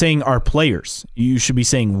 why are you saying our players? You should be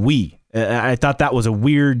saying we. I thought that was a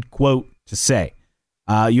weird quote to say.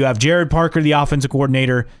 You have Jared Parker, the offensive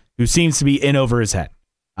coordinator, who seems to be in over his head.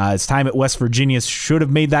 His time at West Virginia should have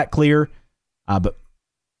made that clear. But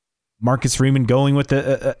Marcus Freeman going with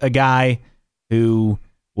a guy who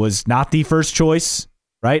was not the first choice,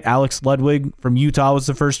 right? Alex Ludwig from Utah was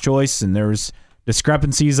the first choice, and there was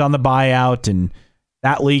discrepancies on the buyout, and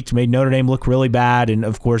that leaked, made Notre Dame look really bad. And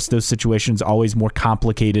of course, those situations always more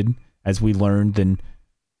complicated, as we learned, than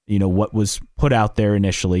what was put out there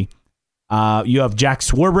initially. You have Jack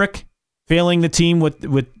Swarbrick failing the team with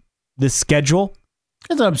the schedule.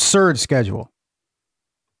 It's an absurd schedule.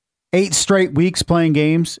 8 straight weeks playing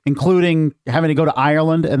games, including having to go to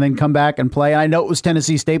Ireland and then come back and play. And I know it was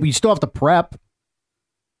Tennessee State, but you still have to prep.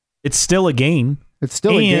 It's still a game. It's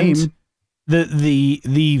still a game.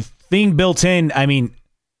 The thing built in, I mean,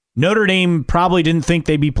 Notre Dame probably didn't think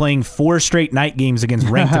they'd be playing 4 straight night games against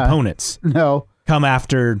ranked opponents. No. Come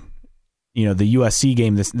after, the USC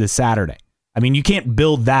game this Saturday. I mean, you can't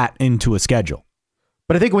build that into a schedule.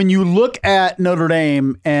 But I think when you look at Notre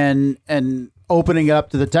Dame and opening up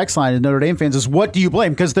to the text line of Notre Dame fans is, what do you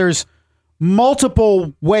blame? Because there's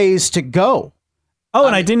multiple ways to go. Oh,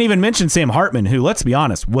 and I didn't even mention Sam Hartman, who, let's be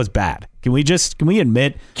honest, was bad. Can we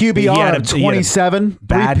admit QBR of 27,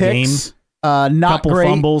 bad 3 picks, game, not couple great.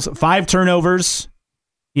 fumbles, 5 turnovers.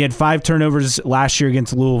 He had 5 turnovers last year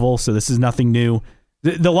against Louisville, so this is nothing new.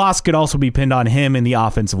 The loss could also be pinned on him and the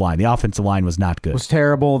offensive line. The offensive line was not good. It was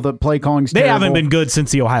terrible. The play calling's terrible. They haven't been good since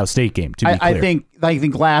the Ohio State game, to be clear. I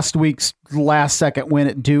think last week's last-second win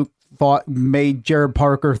at Duke made Jared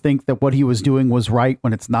Parker think that what he was doing was right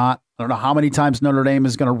when it's not. I don't know how many times Notre Dame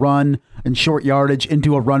is going to run in short yardage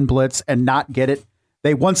into a run blitz and not get it.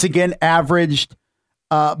 They once again averaged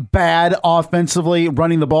bad offensively,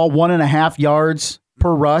 running the ball 1.5 yards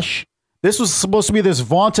per rush. This was supposed to be this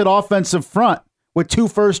vaunted offensive front with 2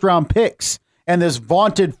 first-round picks and this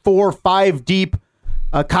vaunted 4-5 deep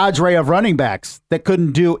cadre of running backs that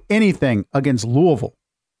couldn't do anything against Louisville.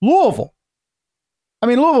 I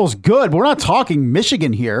mean, Louisville's good. We're not talking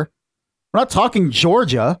Michigan here. We're not talking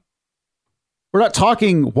Georgia. We're not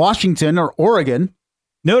talking Washington or Oregon.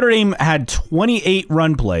 Notre Dame had 28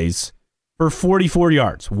 run plays for 44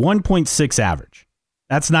 yards, 1.6 average.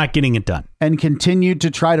 That's not getting it done. And continued to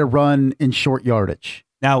try to run in short yardage.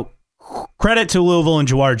 Now, credit to Louisville and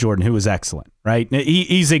Jawar Jordan, who was excellent, right?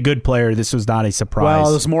 He's a good player. This was not a surprise.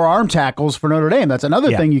 Well, there's more arm tackles for Notre Dame. That's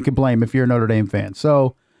another thing you could blame if you're a Notre Dame fan.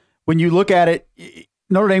 So when you look at it,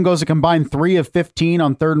 Notre Dame goes to combine 3 of 15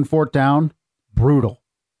 on 3rd and 4th down. Brutal.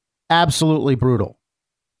 Absolutely brutal.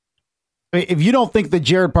 If you don't think that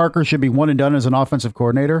Jared Parker should be one and done as an offensive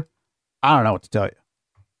coordinator, I don't know what to tell you.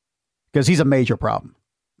 Because he's a major problem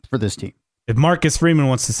for this team. If Marcus Freeman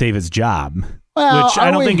wants to save his job, which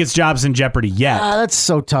I don't think his job's in jeopardy yet. That's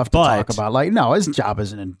so tough to talk about. Like, no, his job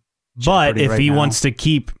isn't in jeopardy. But if he wants to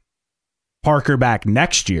keep Parker back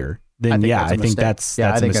next year, then I think that's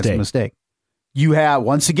a mistake. You have,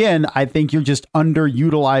 once again, I think you're just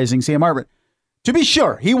underutilizing Sam Hartman. To be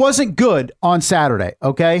sure, he wasn't good on Saturday,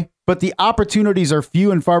 okay? But the opportunities are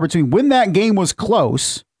few and far between. When that game was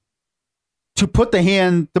close, to put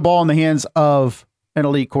the ball in the hands of an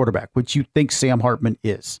elite quarterback, which you think Sam Hartman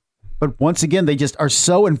is. But once again, they just are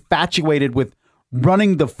so infatuated with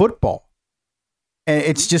running the football. And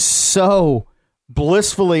it's just so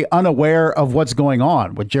blissfully unaware of what's going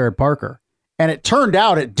on with Jared Parker. And it turned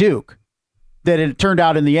out at Duke that it turned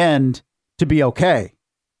out in the end to be okay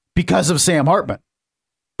because of Sam Hartman.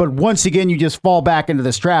 But once again, you just fall back into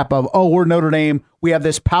this trap of, we're Notre Dame. We have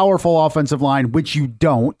this powerful offensive line, which you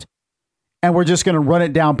don't. And we're just going to run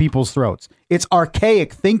it down people's throats. It's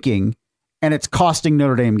archaic thinking, and it's costing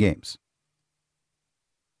Notre Dame games.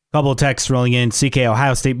 Couple of texts rolling in. CK,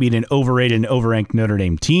 Ohio State beat an overrated and overranked Notre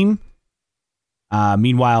Dame team.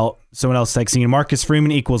 Meanwhile, someone else texting in, Marcus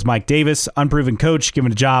Freeman equals Mike Davis, unproven coach,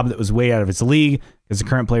 given a job that was way out of his league because the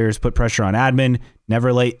current players put pressure on admin,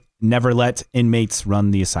 never let inmates run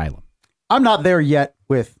the asylum. I'm not there yet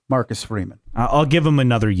with Marcus Freeman. I'll give him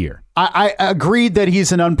another year. I agreed that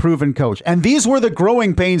he's an unproven coach. And these were the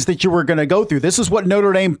growing pains that you were going to go through. This is what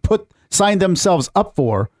Notre Dame signed themselves up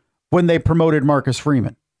for when they promoted Marcus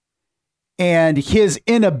Freeman. And his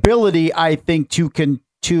inability, I think,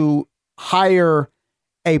 to hire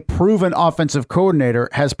a proven offensive coordinator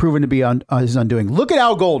has proven to be his undoing. Look at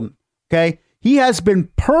Al Golden, okay? He has been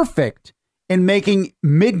perfect in making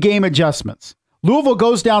mid-game adjustments. Louisville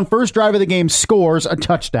goes down first drive of the game, scores a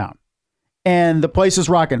touchdown, and the place is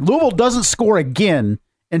rocking. Louisville doesn't score again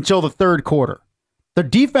until the 3rd quarter. The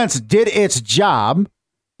defense did its job,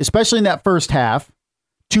 especially in that first half,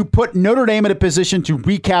 to put Notre Dame in a position to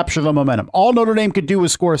recapture the momentum. All Notre Dame could do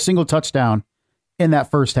was score a single touchdown in that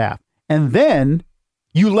first half. And then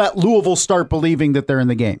you let Louisville start believing that they're in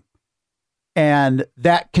the game. And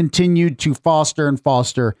that continued to foster and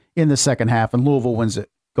foster in the second half, and Louisville wins it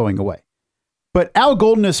going away. But Al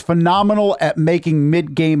Golden is phenomenal at making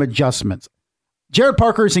mid-game adjustments. Jared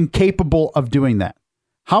Parker is incapable of doing that.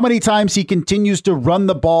 How many times he continues to run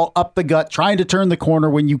the ball up the gut, trying to turn the corner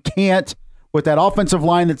when you can't, with that offensive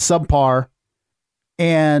line that's subpar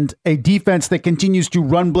and a defense that continues to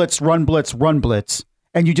run blitz,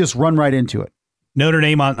 and you just run right into it. Notre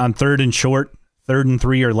Dame on 3rd and short, 3rd and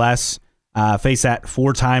 3 or less, faced that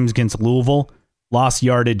 4 times against Louisville, lost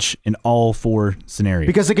yardage in all 4 scenarios.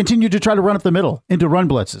 Because they continued to try to run up the middle into run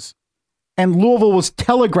blitzes. And Louisville was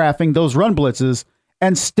telegraphing those run blitzes,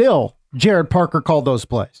 and still Jared Parker called those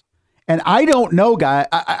plays. And I don't know, guy.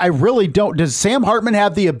 I really don't. Does Sam Hartman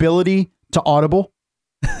have the ability to audible?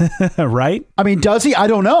 Right? I mean, does he? I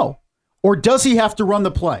don't know. Or does he have to run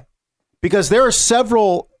the play? Because there are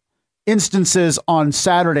several instances on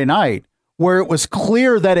Saturday night where it was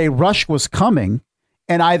clear that a rush was coming,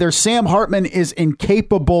 and either Sam Hartman is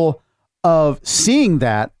incapable of seeing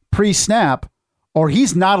that pre-snap, or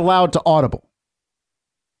he's not allowed to audible.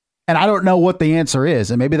 And I don't know what the answer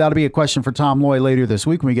is. And maybe that'll be a question for Tom Loy later this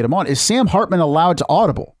week when we get him on. Is Sam Hartman allowed to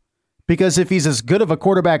audible? Because if he's as good of a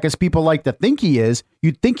quarterback as people like to think he is,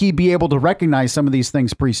 you'd think he'd be able to recognize some of these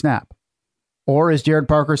things pre-snap. Or is Jared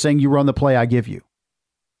Parker saying, you run the play I give you?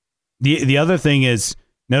 The other thing is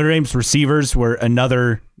Notre Dame's receivers were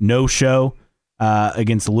another no-show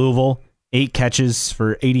against Louisville. 9 catches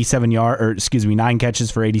for 87 yards.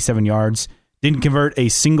 Didn't convert a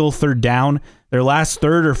single third down. Their last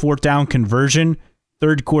third or fourth down conversion,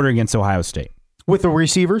 third quarter against Ohio State. With the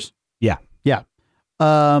receivers? Yeah. Yeah.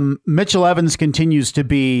 Mitchell Evans continues to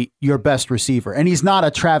be your best receiver, and he's not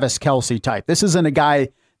a Travis Kelce type. This isn't a guy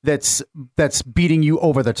that's beating you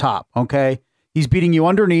over the top, okay? He's beating you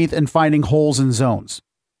underneath and finding holes in zones.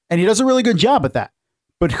 And he does a really good job at that.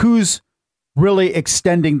 But who's really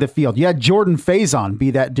extending the field? You had Jordan Faison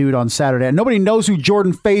be that dude on Saturday, and nobody knows who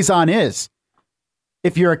Jordan Faison is.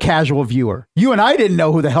 If you're a casual viewer, you and I didn't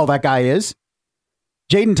know who the hell that guy is.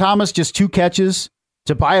 Jaden Thomas, just 2 catches.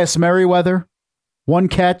 Tobias Merriweather, 1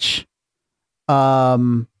 catch.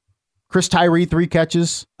 Chris Tyree, 3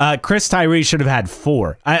 catches. Chris Tyree should have had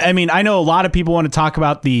 4. I mean, I know a lot of people want to talk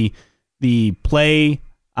about the play.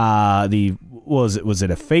 Was it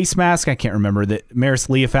a face mask? I can't remember that Maris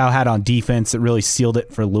Leofau had on defense that really sealed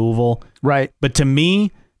it for Louisville. Right. But to me,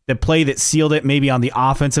 the play that sealed it maybe on the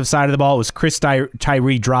offensive side of the ball was Chris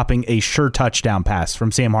Tyree dropping a sure touchdown pass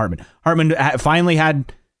from Sam Hartman. Hartman finally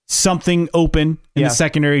had something open in the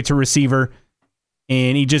secondary to receiver,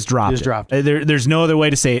 and he just dropped it. There's no other way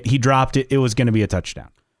to say it. He dropped it. It was going to be a touchdown.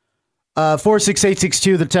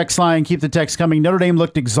 46862, the text line. Keep the text coming. Notre Dame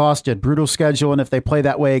looked exhausted. Brutal schedule, and if they play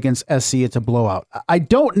that way against SC, it's a blowout. I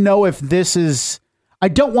don't know if this is... I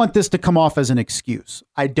don't want this to come off as an excuse.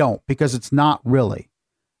 I don't, because it's not really.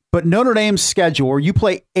 But Notre Dame's schedule, where you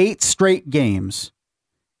play 8 straight games,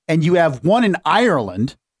 and you have 1 in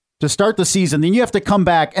Ireland to start the season, then you have to come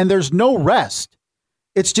back, and there's no rest.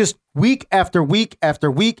 It's just week after week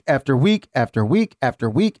after week after week after week after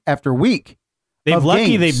week after week.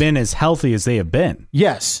 They've been as healthy as they have been.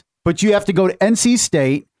 Yes, but you have to go to NC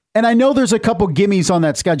State, and I know there's a couple gimmies on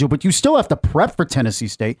that schedule, but you still have to prep for Tennessee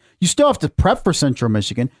State. You still have to prep for Central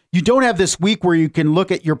Michigan. You don't have this week where you can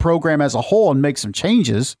look at your program as a whole and make some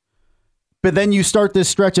changes. But then you start this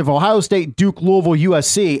stretch of Ohio State, Duke, Louisville,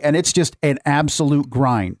 USC, and it's just an absolute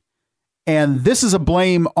grind. And this is a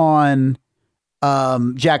blame on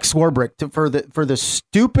Jack Swarbrick for the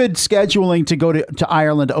stupid scheduling to go to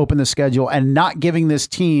Ireland to open the schedule and not giving this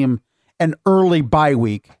team an early bye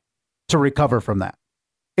week to recover from that.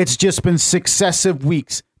 It's just been successive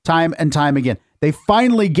weeks, time and time again. They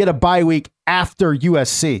finally get a bye week after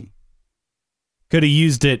USC. Could have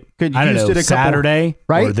used it, Saturday,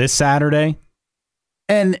 right? Or this Saturday.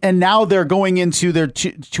 And now they're going into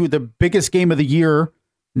to the biggest game of the year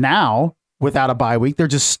now without a bye week. They're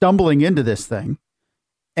just stumbling into this thing.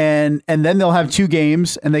 And then they'll have 2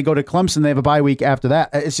 games and they go to Clemson. They have a bye week after that.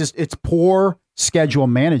 It's poor schedule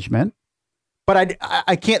management. But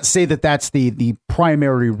I can't say that that's the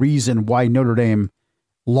primary reason why Notre Dame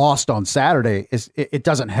lost on Saturday. It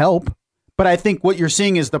doesn't help. But I think what you're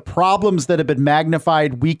seeing is the problems that have been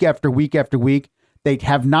magnified week after week after week. They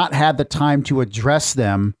have not had the time to address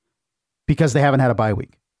them because they haven't had a bye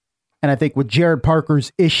week. And I think with Jared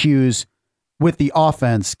Parker's issues with the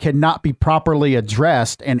offense cannot be properly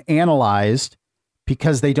addressed and analyzed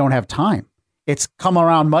because they don't have time. It's come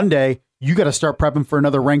around Monday. You got to start prepping for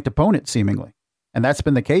another ranked opponent, seemingly. And that's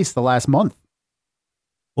been the case the last month.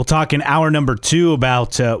 We'll talk in hour number 2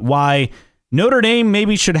 about why Notre Dame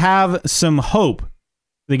maybe should have some hope for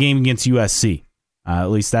the game against USC.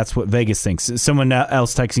 At least that's what Vegas thinks. Someone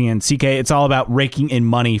else texting in, CK, it's all about raking in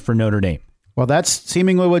money for Notre Dame. Well, that's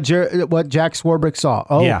seemingly what Jack Swarbrick saw.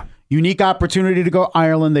 Oh, yeah. Unique opportunity to go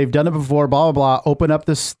Ireland. They've done it before, blah, blah, blah. Open up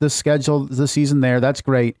this schedule, the season there. That's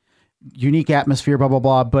great. Unique atmosphere, blah, blah,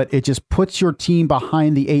 blah. But it just puts your team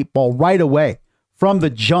behind the 8 ball right away from the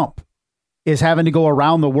jump, is having to go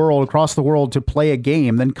around the world, across the world to play a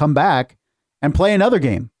game, then come back and play another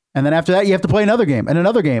game. And then after that, you have to play another game and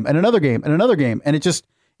another game and another game and another game. And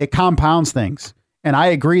it compounds things. And I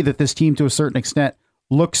agree that this team, to a certain extent,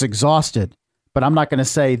 looks exhausted. But I'm not going to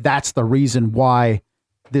say that's the reason why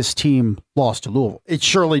this team lost to Louisville. It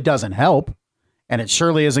surely doesn't help. And it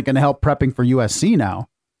surely isn't going to help prepping for USC now.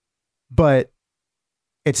 But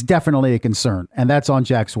it's definitely a concern. And that's on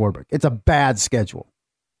Jack Swarbrick. It's a bad schedule.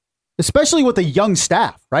 Especially with a young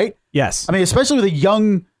staff, right? Yes. I mean, especially with a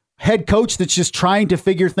young head coach that's just trying to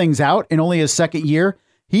figure things out in only his second year.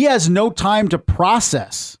 He has no time to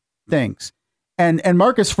process things. And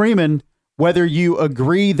Marcus Freeman, whether you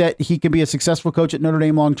agree that he can be a successful coach at Notre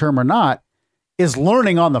Dame long-term or not, is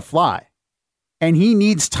learning on the fly. And he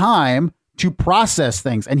needs time to process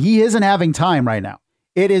things. And he isn't having time right now.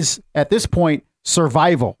 It is, at this point,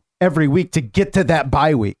 survival every week to get to that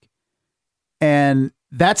bye week. And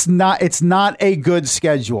it's not a good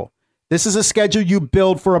schedule. This is a schedule you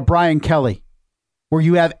build for a Brian Kelly, where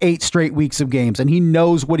you have 8 straight weeks of games, and he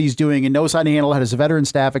knows what he's doing and knows how to handle it, has a veteran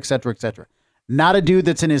staff, et cetera, et cetera. Not a dude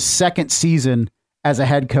that's in his second season as a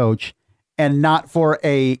head coach, and not for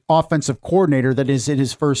a offensive coordinator that is in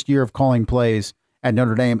his first year of calling plays at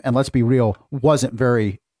Notre Dame. And let's be real, wasn't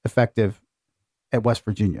very effective at West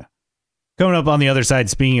Virginia. Coming up on the other side,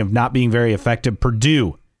 speaking of not being very effective,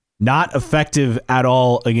 Purdue, not effective at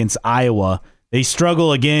all against Iowa. They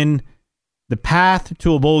struggle again. The path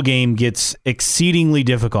to a bowl game gets exceedingly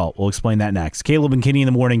difficult. We'll explain that next. Caleb and Kenny in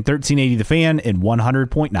the morning, 1380 The Fan and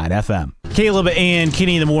 100.9 FM. Caleb and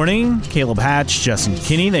Kenny in the morning. Caleb Hatch, Justin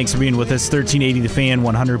Kinney. Thanks for being with us. 1380 The Fan,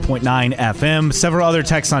 100.9 FM. Several other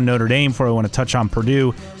texts on Notre Dame before I want to touch on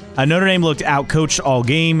Purdue. Notre Dame looked out-coached all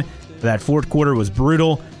game. That fourth quarter was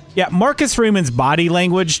brutal. Yeah, Marcus Freeman's body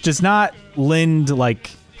language does not lend,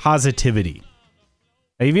 positivity.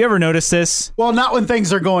 Have you ever noticed this? Well, not when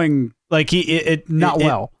things are going...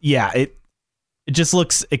 well. It just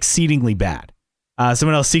looks exceedingly bad.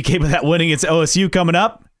 Someone else, CK, with that winning, it's OSU coming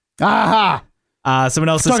up. Aha! Someone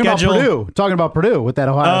else's talking schedule. Talking about Purdue with that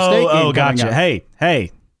Ohio State game. Oh, gotcha.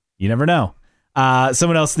 Hey, you never know.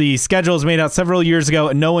 Someone else, the schedule was made out several years ago,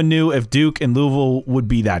 and no one knew if Duke and Louisville would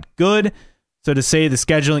be that good. So to say the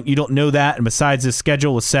scheduling, you don't know that. And besides, the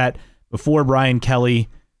schedule was set before Brian Kelly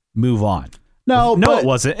move on. No, it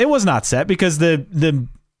wasn't. It was not set because the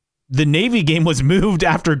Navy game was moved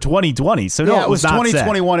after 2020. So no, it was not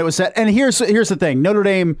 2021. set. It was set. And here's the thing. Notre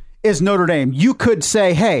Dame is Notre Dame. You could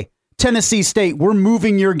say, hey, Tennessee State, we're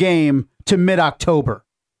moving your game to mid-October.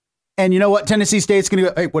 And you know what? Tennessee State's going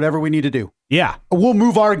to go, hey, whatever we need to do. Yeah. We'll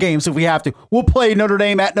move our games if we have to. We'll play Notre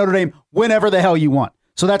Dame at Notre Dame whenever the hell you want.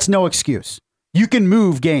 So that's no excuse. You can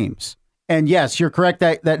move games. And yes, you're correct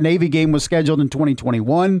that Navy game was scheduled in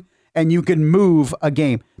 2021, and you can move a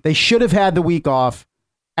game. They should have had the week off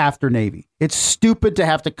after Navy. It's stupid to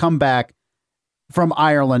have to come back from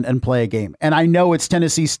Ireland and play a game. And I know it's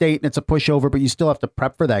Tennessee State and it's a pushover, but you still have to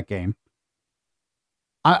prep for that game.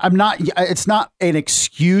 It's not an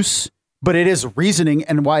excuse, but it is reasoning,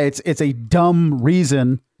 and why it's a dumb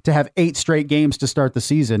reason to have 8 straight games to start the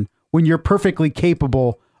season when you're perfectly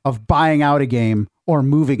capable of buying out a game or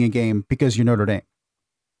moving a game because you're Notre Dame.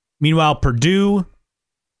 Meanwhile, Purdue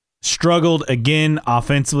struggled again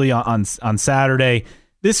offensively on Saturday.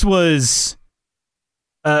 This was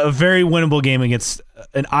a very winnable game against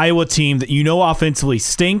an Iowa team that offensively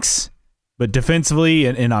stinks, but defensively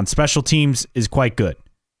and on special teams is quite good.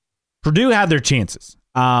 Purdue had their chances.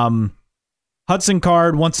 Hudson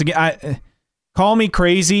Card, once again, call me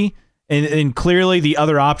crazy, and clearly the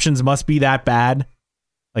other options must be that bad.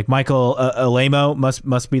 Like Michael Alamo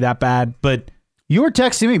must be that bad. But you were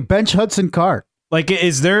texting me, bench Hudson Card. Are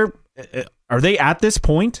they at this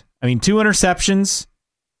point? I mean, 2 interceptions.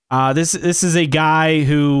 This is a guy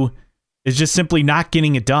who is just simply not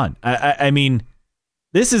getting it done. I mean,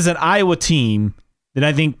 this is an Iowa team that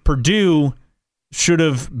I think Purdue should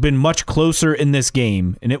have been much closer in this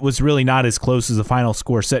game, and it was really not as close as the final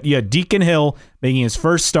score set. You had Deacon Hill making his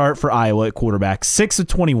first start for Iowa at quarterback, 6 of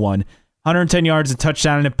 21, 110 yards, a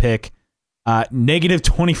touchdown, and a pick, negative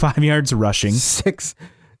 25 yards rushing. Six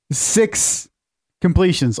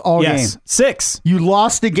completions all game. 6. You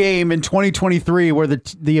lost a game in 2023 where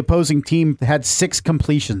the opposing team had 6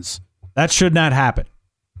 completions. That should not happen.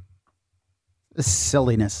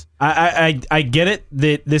 Silliness. I get it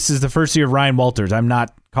that this is the first year of Ryan Walters. I'm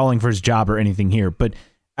not calling for his job or anything here, but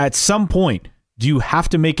at some point, do you have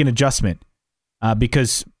to make an adjustment?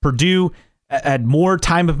 Because Purdue had more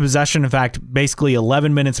time of possession. In fact, basically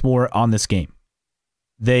 11 minutes more on this game.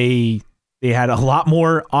 They had a lot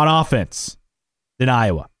more on offense than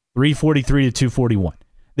Iowa, 343 to 241.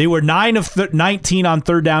 They were 9 of 19 on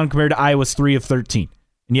third down compared to Iowa's 3 of 13,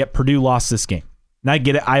 and yet Purdue lost this game. And I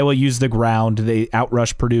get it. Iowa used the ground. They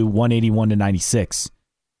outrushed Purdue 181 to 96.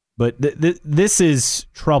 But this is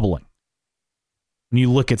troubling when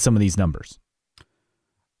you look at some of these numbers.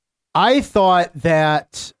 I thought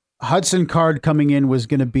that Hudson Card coming in was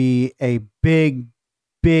going to be a big,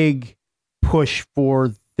 big push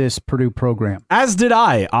for this Purdue program. As did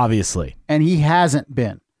I, obviously. And he hasn't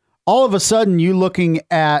been. All of a sudden, you looking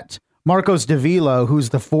at Marcos Davila, who's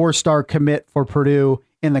the 4-star commit for Purdue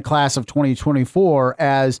in the class of 2024,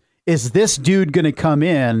 as is this dude going to come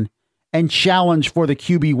in and challenge for the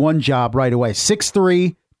QB1 job right away?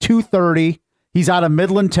 6'3", 230. He's out of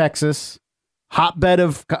Midland, Texas, hotbed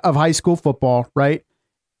of high school football, right?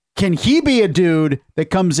 Can he be a dude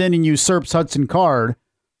that comes in and usurps Hudson Card?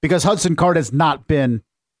 Because Hudson Card has not been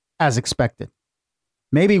as expected.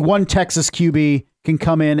 Maybe one Texas QB can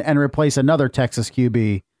come in and replace another Texas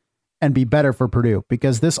QB and be better for Purdue,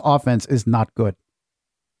 because this offense is not good.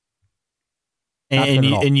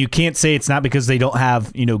 And you can't say it's not because they don't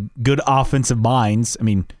have, good offensive minds. I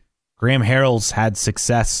mean, Graham Harrell's had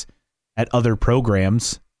success at other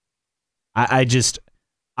programs. I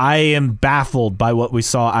am baffled by what we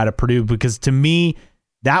saw out of Purdue, because to me,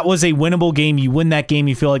 that was a winnable game. You win that game,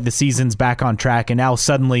 you feel like the season's back on track, and now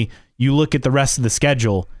suddenly you look at the rest of the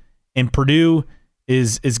schedule, and Purdue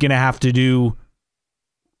is going to have to do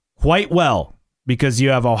quite well, because you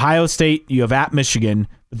have Ohio State, you have at Michigan,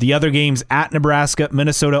 but the other games at Nebraska,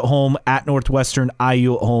 Minnesota at home, at Northwestern,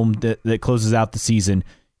 IU at home that closes out the season.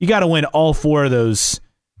 You got to win all 4 of those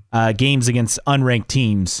games against unranked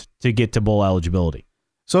teams to get to bowl eligibility.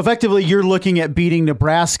 So effectively, you're looking at beating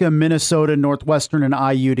Nebraska, Minnesota, Northwestern, and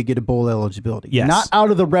IU to get a bowl eligibility. Yes. Not out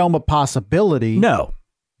of the realm of possibility. No,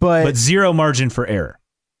 but zero margin for error.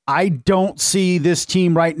 I don't see this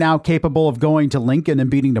team right now capable of going to Lincoln and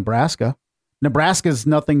beating Nebraska. Nebraska's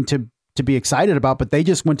nothing to be excited about, but they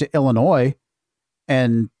just went to Illinois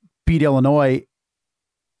and beat Illinois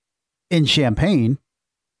in Champaign.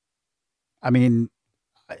 I mean,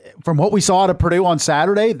 from what we saw out of Purdue on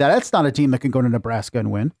Saturday, that's not a team that can go to Nebraska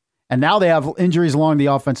and win. And now they have injuries along the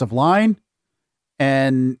offensive line.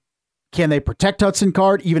 And can they protect Hudson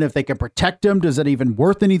Card? Even if they can protect him, does it even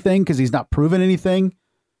worth anything? Because he's not proven anything.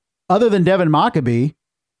 Other than Devin Maccabee,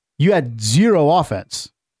 you had zero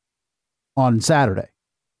offense on Saturday.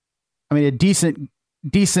 I mean, a decent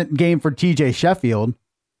game for TJ Sheffield,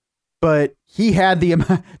 but he had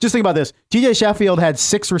just think about this. TJ Sheffield had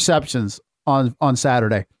 6 receptions on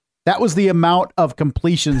Saturday. That was the amount of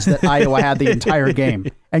completions that Iowa had the entire game,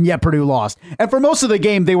 and yet Purdue lost. And for most of the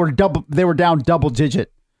game, they were down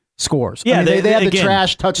double-digit scores. Yeah, I mean, they had the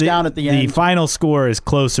trash touchdown at the end. The final score is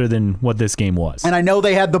closer than what this game was. And I know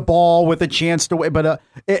they had the ball with a chance to win, but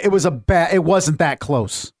it wasn't that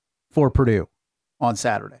close for Purdue on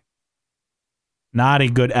Saturday. Not a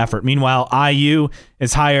good effort. Meanwhile, IU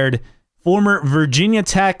has hired former Virginia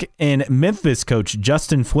Tech and Memphis coach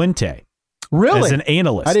Justin Fuente. Really? As an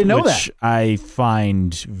analyst. I didn't know which that. I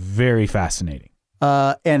find very fascinating.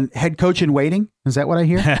 And head coach in waiting? Is that what I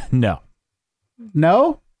hear? No.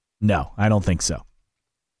 No? No, I don't think so.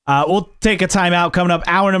 We'll take a timeout. Coming up,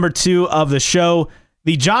 hour number 2 of the show.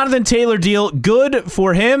 The Jonathan Taylor deal, good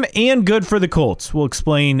for him and good for the Colts. We'll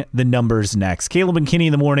explain the numbers next. Caleb and Kenny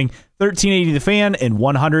in the morning, 1380 The Fan and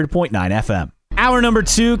 100.9 FM. Hour number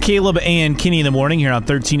 2, Caleb and Kenny in the morning here on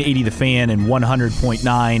 1380 The Fan and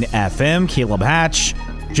 100.9 FM. Caleb Hatch,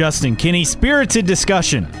 Justin Kinney, spirited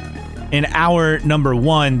discussion in hour number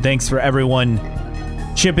 1. Thanks for everyone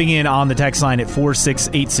chipping in on the text line at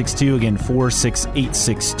 46862. Again,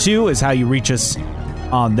 46862 is how you reach us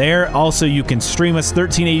on there. Also, you can stream us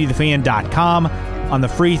 1380thefan.com on the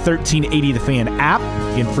free 1380 The Fan app.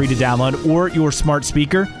 Again, free to download or your smart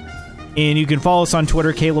speaker. And you can follow us on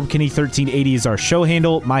Twitter. Caleb Kinney 1380 is our show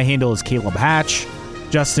handle. My handle is Caleb Hatch.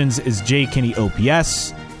 Justin's is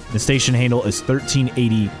JKinneyOPS. The station handle is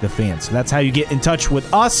 1380 The Fan. So that's how you get in touch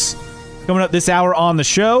with us. Coming up this hour on the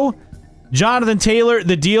show, Jonathan Taylor,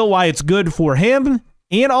 the deal, why it's good for him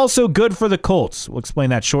and also good for the Colts. We'll explain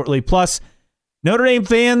that shortly. Plus, Notre Dame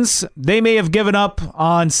fans, they may have given up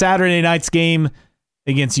on Saturday night's game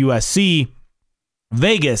against USC.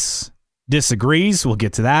 Vegas disagrees. We'll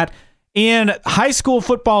get to that. And high school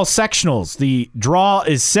football sectionals. The draw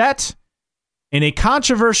is set. in a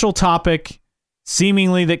controversial topic,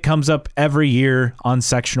 seemingly that comes up every year on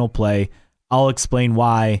sectional play. I'll explain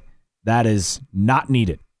why that is not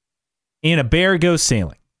needed. And a bear goes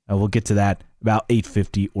sailing. We'll get to that about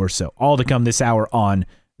 8:50 or so. All to come this hour on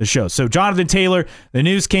the show. So Jonathan Taylor, the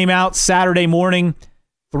news came out Saturday morning.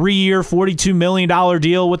 3-year, $42 million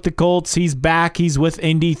deal with the Colts. He's back. He's with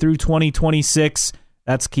Indy through 2026.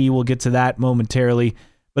 That's key. We'll get to that momentarily.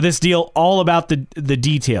 But this deal, all about the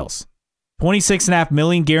details. $26.5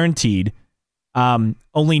 million guaranteed.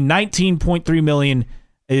 Only $19.3 million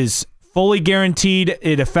is fully guaranteed.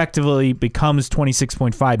 It effectively becomes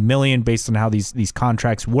 $26.5 million based on how these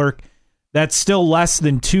contracts work. That's still less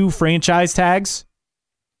than 2 franchise tags.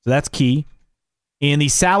 So that's key. And the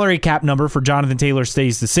salary cap number for Jonathan Taylor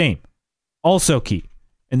stays the same. Also key.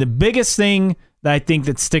 And the biggest thing that I think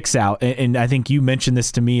that sticks out, and I think you mentioned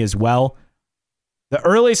this to me as well, the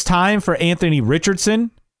earliest time for Anthony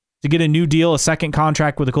Richardson to get a new deal, a second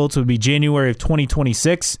contract with the Colts, would be January of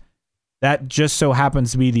 2026. That just so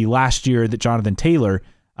happens to be the last year that Jonathan Taylor,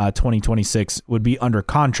 2026, would be under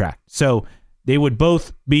contract. So they would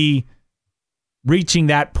both be reaching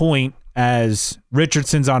that point as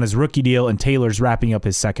Richardson's on his rookie deal and Taylor's wrapping up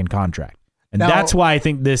his second contract. And now, that's why I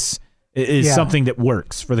think this is something that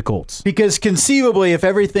works for the Colts. Because conceivably, if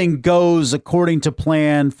everything goes according to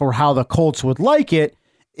plan for how the Colts would like it,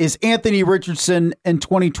 is Anthony Richardson in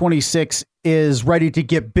 2026 is ready to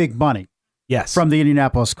get big money from the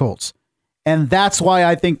Indianapolis Colts. And that's why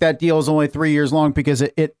I think that deal is only 3 years long, because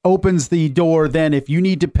it opens the door. Then if you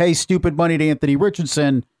need to pay stupid money to Anthony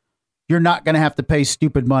Richardson, you're not going to have to pay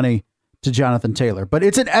stupid money to Jonathan Taylor. But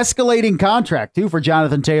it's an escalating contract too for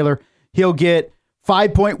Jonathan Taylor. He'll get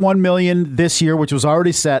 $5.1 million this year, which was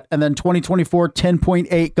already set, and then 2024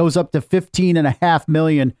 $10.8 goes up to $15.5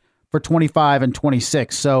 million for 25 and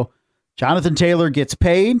 26. So Jonathan Taylor gets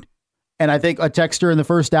paid, and I think a texter in the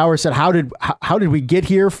first hour said, "How did we get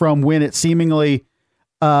here from when it seemingly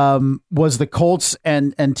was the Colts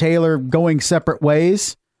and Taylor going separate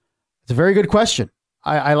ways?" It's a very good question.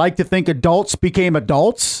 I like to think adults became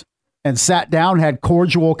adults and sat down, had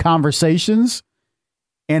cordial conversations,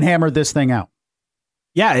 and hammered this thing out.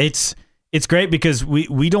 Yeah, it's great because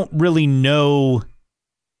we don't really know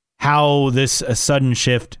how this sudden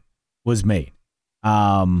shift was made.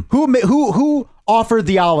 Who offered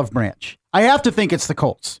the olive branch? I have to think it's the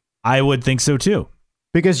Colts. I would think so too,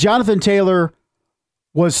 because Jonathan Taylor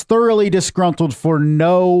was thoroughly disgruntled for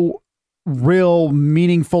no real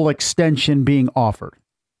meaningful extension being offered.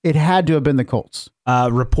 It had to have been the Colts.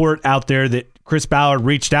 Report out there that Chris Ballard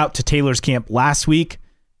reached out to Taylor's camp last week,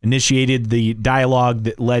 initiated the dialogue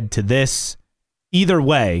that led to this. Either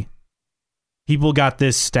way, people got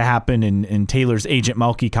this to happen, and Taylor's agent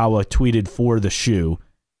Malki Kawa tweeted for the shoe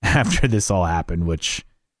after this all happened, which,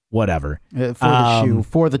 whatever. For the shoe.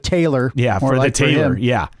 For the Taylor. Yeah, for the Taylor.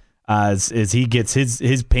 Yeah. As he gets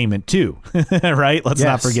his payment too, right? Let's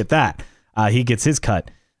not forget that. He gets his cut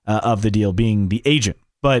of the deal being the agent.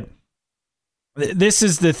 But this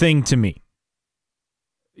is the thing to me.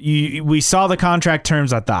 We saw the contract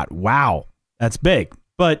terms. I thought, wow, that's big.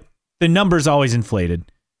 But the number's always inflated.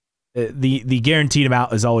 The guaranteed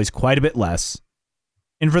amount is always quite a bit less.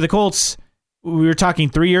 And for the Colts, we were talking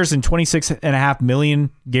 3 years and $26.5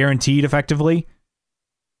 million guaranteed effectively.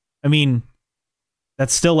 I mean,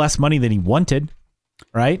 that's still less money than he wanted,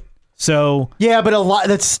 right? So yeah, but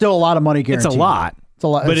that's still a lot of money guaranteed. It's a lot. It's a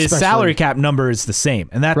lot, but his salary cap number is the same.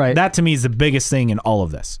 And that to me is the biggest thing in all of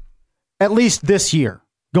this. At least this year.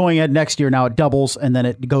 Going at next year, now it doubles, and then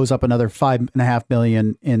it goes up another $5.5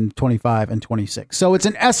 million in 25 and 26. So it's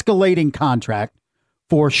an escalating contract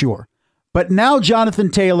for sure. But now Jonathan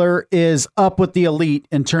Taylor is up with the elite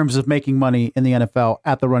in terms of making money in the NFL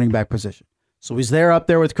at the running back position. So he's up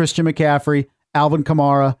there with Christian McCaffrey, Alvin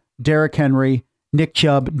Kamara, Derrick Henry, Nick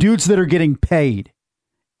Chubb, dudes that are getting paid.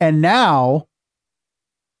 And now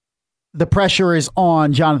the pressure is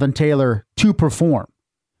on Jonathan Taylor to perform.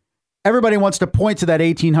 Everybody wants to point to that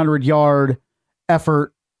 1,800-yard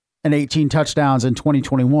effort and 18 touchdowns in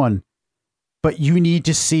 2021, but you need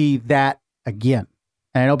to see that again.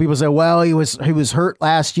 And I know people say, well, he was hurt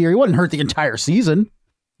last year. He wasn't hurt the entire season.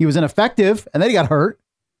 He was ineffective, and then he got hurt.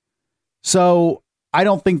 So I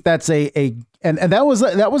don't think that's and that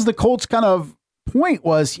was the Colts' kind of point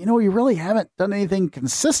was, you really haven't done anything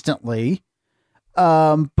consistently.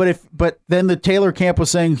 But then the Taylor camp was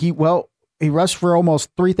saying he rushed for almost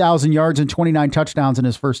 3,000 yards and 29 touchdowns in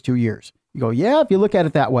his first 2 years. You go, yeah, if you look at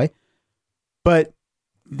it that way. But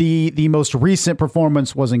the most recent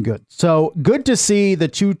performance wasn't good. So good to see the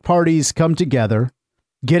two parties come together,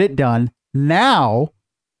 get it done. Now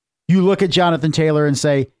you look at Jonathan Taylor and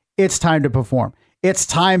say, it's time to perform. It's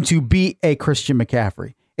time to be a Christian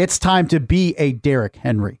McCaffrey. It's time to be a Derrick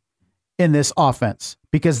Henry in this offense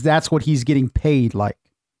because that's what he's getting paid like.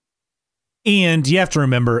 And you have to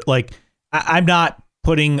remember, like, I'm not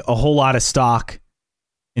putting a whole lot of stock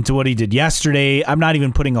into what he did yesterday. I'm not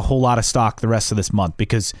even putting a whole lot of stock the rest of this month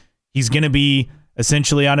because he's going to be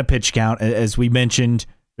essentially on a pitch count. As we mentioned,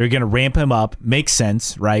 they're going to ramp him up. Makes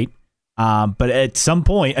sense, right? But at some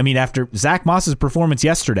point, I mean, after Zach Moss's performance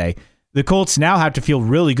yesterday, the Colts now have to feel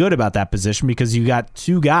really good about that position because you got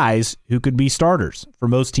two guys who could be starters for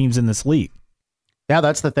most teams in this league. Yeah,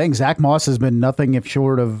 that's the thing. Zach Moss has been nothing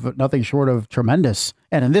short of tremendous.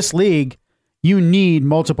 And in this league, you need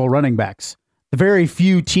multiple running backs. Very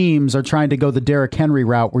few teams are trying to go the Derrick Henry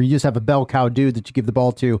route where you just have a bell cow dude that you give the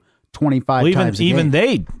ball to 25 times a game. Even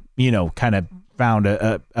they, kind of found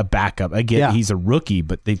a backup. I get he's a rookie,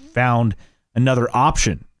 but they found another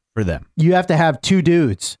option for them. You have to have two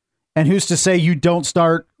dudes. And who's to say you don't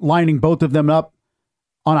start lining both of them up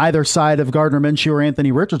on either side of Gardner Minshew or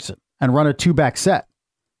Anthony Richardson and run a two-back set?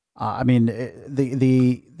 I mean,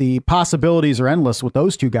 the possibilities are endless with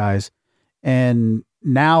those two guys. And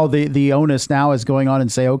now the onus now is going on and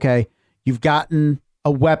say, okay, you've gotten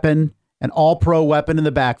a weapon, an all-pro weapon in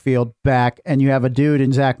the backfield back, and you have a dude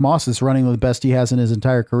in Zach Moss that's running the best he has in his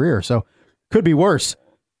entire career. So could be worse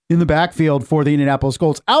in the backfield for the Indianapolis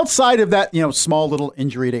Colts outside of that, small little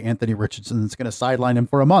injury to Anthony Richardson that's going to sideline him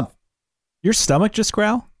for a month. Your stomach just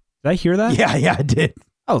growl? Did I hear that? Yeah, I did.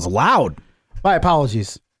 That was loud. My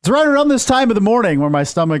apologies. It's right around this time of the morning where my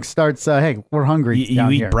stomach starts, hey, we're hungry. You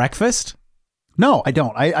eat breakfast? No, I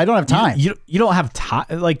don't. I don't have time. You don't have time?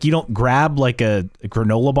 Like, you don't grab like a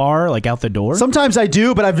granola bar like out the door? Sometimes I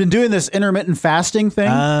do, but I've been doing this intermittent fasting thing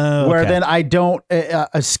where then I don't.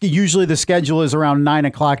 Usually the schedule is around 9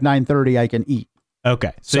 o'clock, 9:30. I can eat.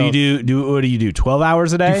 Okay, so you do what do you do? 12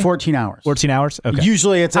 hours a day? 14 hours. 14 hours. Okay.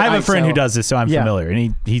 Usually it's. I have a friend who does this, so I'm familiar,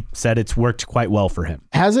 and he said it's worked quite well for him.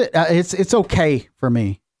 Has it? It's okay for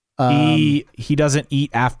me. He doesn't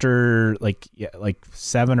eat after like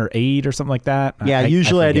 7 or 8 or something like that. Yeah,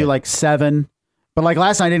 usually I do like 7, but like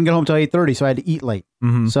last night I didn't get home till 8:30, so I had to eat late.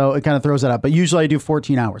 Mm-hmm. So it kind of throws that up. But usually I do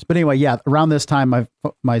 14 hours. But anyway, yeah, around this time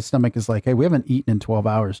my stomach is like, hey, we haven't eaten in 12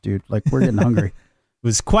 hours, dude. Like we're getting hungry. It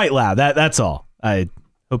was quite loud. That's all. I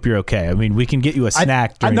hope you're okay. I mean, we can get you a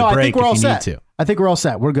snack during the break if you need to. I think we're all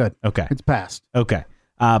set. We're good. Okay, it's passed. Okay,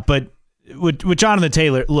 but with Jonathan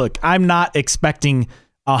Taylor, look, I'm not expecting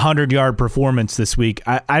 100-yard performance this week.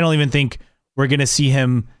 I don't even think we're going to see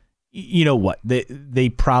him. You know what? They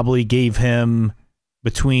probably gave him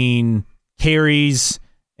between carries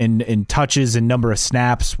and touches and number of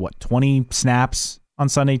snaps, 20 snaps on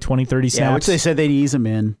Sunday, 20, 30 snaps? Yeah, which they said they'd ease him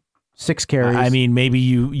in. 6 carries. I mean, maybe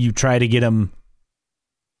you try to get him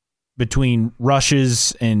between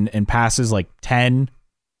rushes and passes like 10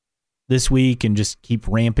 this week and just keep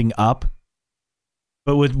ramping up.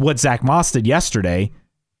 But with what Zach Moss did yesterday,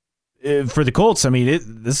 for the Colts, I mean,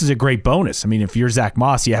 this is a great bonus. I mean, if you're Zach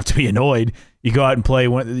Moss, you have to be annoyed. You go out and play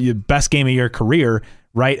one of the best game of your career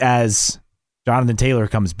right as Jonathan Taylor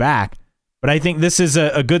comes back. But I think this is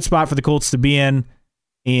a good spot for the Colts to be in,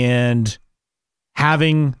 and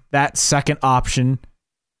having that second option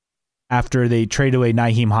after they trade away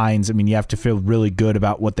Nyheim Hines, I mean, you have to feel really good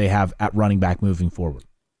about what they have at running back moving forward.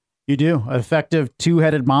 You do. An effective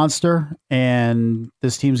two-headed monster, and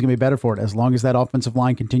this team's going to be better for it as long as that offensive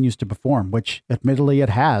line continues to perform, which admittedly it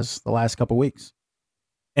has the last couple weeks.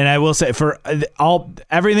 And I will say, for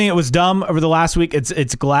everything that was dumb over the last week,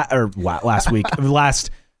 last week, over the last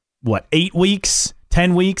 8 weeks,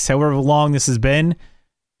 10 weeks, however long this has been,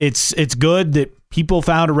 it's good that people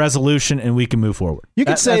found a resolution and we can move forward. You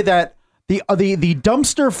could say that the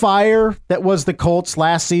dumpster fire that was the Colts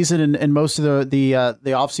last season and most of the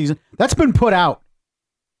offseason, that's been put out.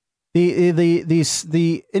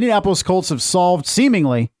 The Indianapolis Colts have solved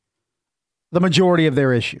seemingly the majority of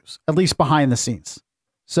their issues, at least behind the scenes.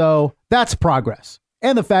 So that's progress.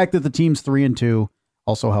 And the fact that the team's 3-2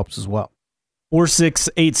 also helps as well.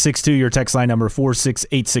 46862, your text line number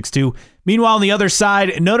 46862. Meanwhile, on the other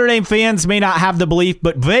side, Notre Dame fans may not have the belief,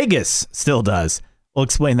 but Vegas still does. We'll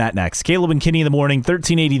explain that next. Caleb and Kenny in the morning,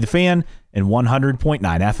 1380 The Fan and 100.9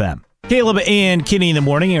 FM. Caleb and Kenny in the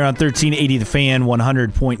morning here on 1380 The Fan,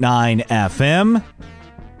 100.9 FM.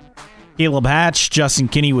 Caleb Hatch, Justin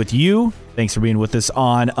Kenny with you. Thanks for being with us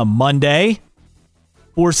on a Monday.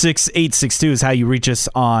 46862 is how you reach us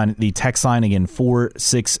on the text line. Again,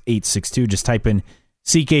 46862. Just type in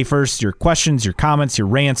CK first, your questions, your comments, your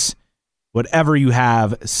rants, whatever you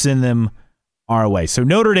have, send them our way. So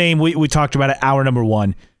Notre Dame, we talked about it, hour number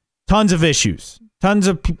 1. Tons of issues. tons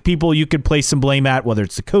of people you could place some blame at, whether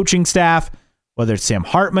it's the coaching staff, whether it's Sam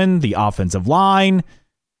Hartman, the offensive line,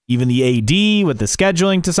 even the AD with the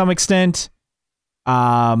scheduling to some extent. Who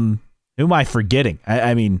am I forgetting?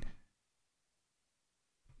 I mean,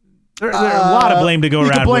 there's a lot of blame to go around.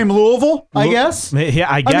 You could blame Louisville, I guess.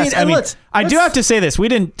 Yeah, I guess. I mean, I do have to say this. We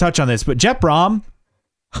didn't touch on this, but Jeff Brom,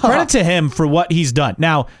 credit to him for what he's done.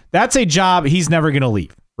 Now, that's a job he's never going to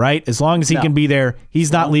leave, right? As long as he can be there,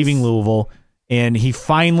 he's not leaving Louisville. And he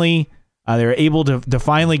finally, they were able to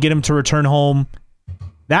finally get him to return home.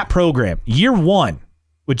 That program, year one,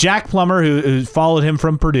 with Jack Plummer, who followed him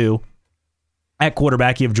from Purdue at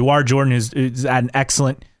quarterback. You have Jawar Jordan, who's had an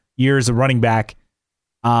excellent year as a running back.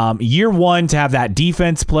 Year one, to have that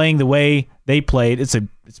defense playing the way they played, it's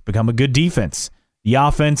become a good defense. The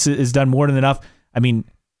offense has done more than enough. I mean,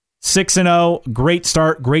 6-0, great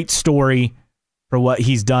start, great story for what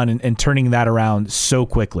he's done and turning that around so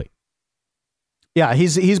quickly. Yeah,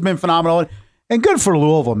 he's been phenomenal and good for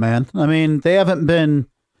Louisville, man. I mean, they haven't been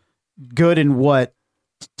good in what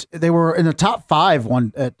they were in the top 5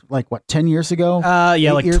 at 10 years ago?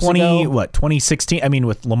 Yeah, like 2016. I mean,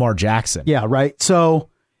 with Lamar Jackson. Yeah, right. So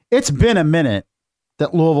it's been a minute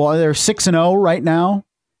that Louisville, they're 6-0 right now,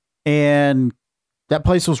 and that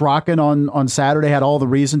place was rocking on Saturday. Had all the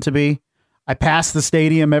reason to be. I pass the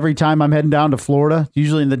stadium every time I'm heading down to Florida,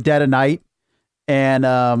 usually in the dead of night, and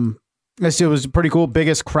it was pretty cool.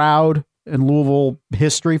 Biggest crowd in Louisville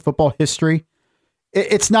history, football history.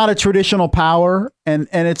 It's not a traditional power, and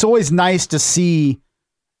it's always nice to see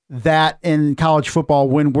that in college football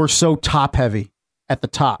when we're so top heavy at the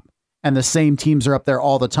top and the same teams are up there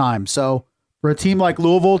all the time. So for a team like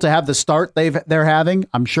Louisville to have the start they're having,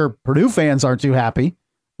 I'm sure Purdue fans aren't too happy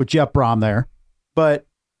with Jeff Brom there, but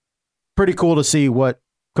pretty cool to see what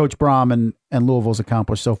Coach Brom and Louisville's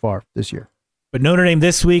accomplished so far this year. But Notre Dame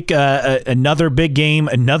this week, another big game,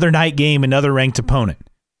 another night game, another ranked opponent.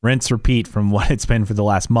 Rinse, repeat from what it's been for the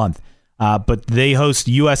last month. But they host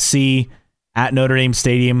USC at Notre Dame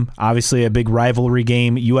Stadium. Obviously a big rivalry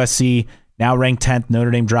game. USC now ranked 10th. Notre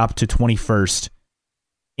Dame dropped to 21st.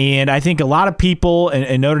 And I think a lot of people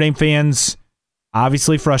and Notre Dame fans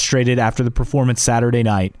obviously frustrated after the performance Saturday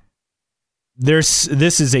night. This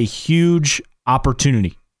is a huge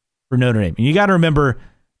opportunity for Notre Dame. And you got to remember,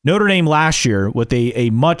 Notre Dame last year with a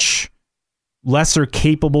much lesser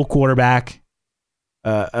capable quarterback,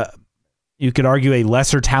 you could argue a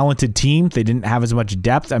lesser talented team. They didn't have as much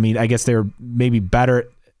depth. I mean, I guess they were maybe better.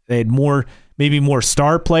 They had maybe more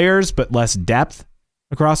star players, but less depth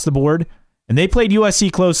across the board. And they played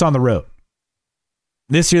USC close on the road.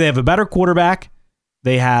 This year they have a better quarterback.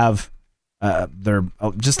 They have they're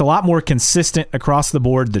just a lot more consistent across the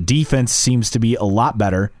board. The defense seems to be a lot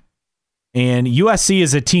better. And USC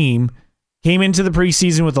as a team came into the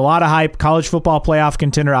preseason with a lot of hype. College football playoff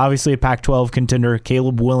contender, obviously a Pac-12 contender.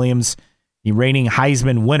 Caleb Williams, the reigning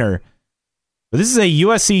Heisman winner. But this is a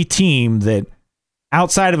USC team that,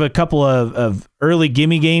 outside of a couple of early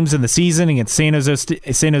gimme games in the season against San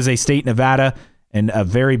Jose State, Nevada, and a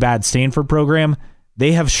very bad Stanford program,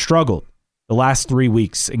 they have struggled the last 3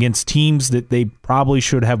 weeks against teams that they probably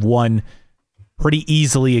should have won pretty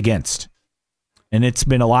easily against. And it's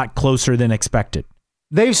been a lot closer than expected.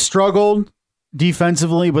 They've struggled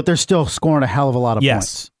defensively, but they're still scoring a hell of a lot of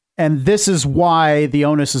points. And this is why the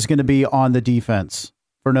onus is going to be on the defense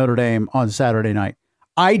for Notre Dame on Saturday night.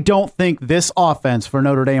 I don't think this offense for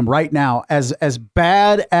Notre Dame right now, as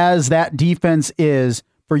bad as that defense is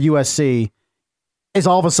for USC, is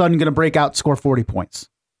all of a sudden going to break out and score 40 points.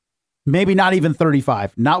 Maybe not even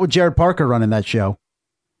 35. Not with Jared Parker running that show.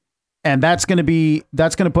 And that's going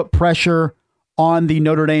to put pressure on the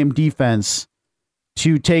Notre Dame defense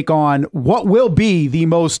to take on what will be the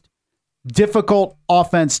most difficult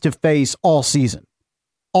offense to face all season.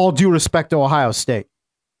 All due respect to Ohio State.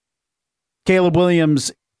 Caleb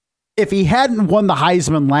Williams, if he hadn't won the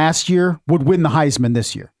Heisman last year, would win the Heisman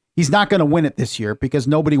this year. He's not going to win it this year because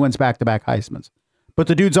nobody wins back-to-back Heismans. But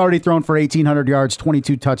the dude's already thrown for 1,800 yards,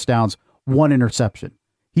 22 touchdowns, 1 interception.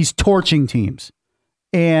 He's torching teams.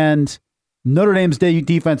 And Notre Dame's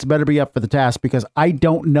defense better be up for the task because I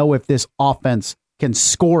don't know if this offense can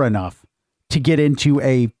score enough to get into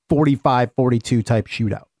a 45-42 type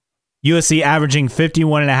shootout. USC averaging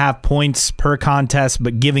 51.5 points per contest,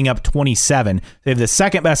 but giving up 27. They have the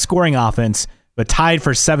second best scoring offense, but tied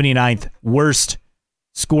for 79th worst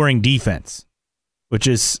scoring defense, which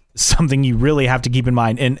is something you really have to keep in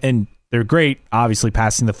mind. And they're great, obviously,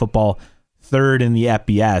 passing the football, third in the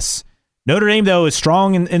FBS. Notre Dame, though, is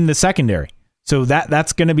strong in the secondary. So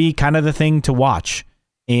that's going to be kind of the thing to watch.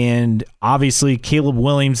 And obviously, Caleb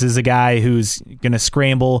Williams is a guy who's going to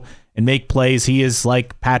scramble and make plays. He is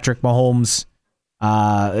like Patrick Mahomes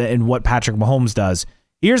and what Patrick Mahomes does.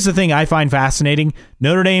 Here's the thing I find fascinating.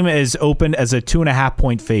 Notre Dame is opened as a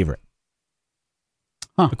 2.5-point favorite,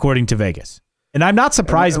 according to Vegas. And I'm not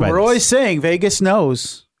surprised by this. We're always saying Vegas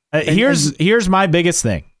knows. Here's my biggest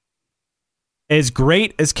thing. As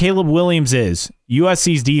great as Caleb Williams is,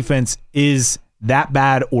 USC's defense is that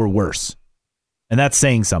bad or worse. And that's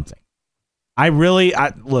saying something.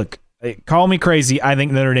 Look, call me crazy. I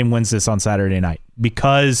think Notre Dame wins this on Saturday night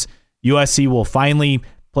because USC will finally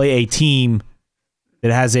play a team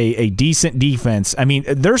that has a decent defense. I mean,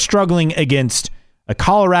 they're struggling against a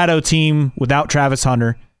Colorado team without Travis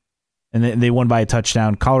Hunter, and they won by a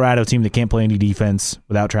touchdown. Colorado team that can't play any defense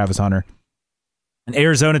without Travis Hunter. An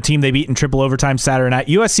Arizona team they beat in triple overtime Saturday night.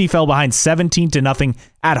 USC fell behind 17-0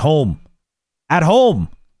 at home. At home.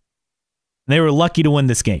 They were lucky to win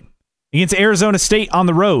this game. Against Arizona State on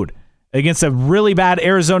the road. Against a really bad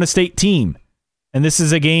Arizona State team. And this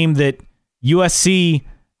is a game that USC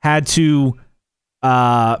had to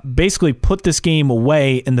basically put this game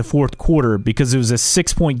away in the fourth quarter because it was a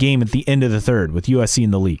 6-point game at the end of the third with USC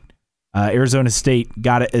in the lead. Arizona State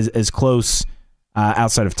got it as close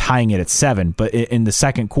outside of tying it at 7, but in the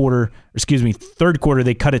third quarter,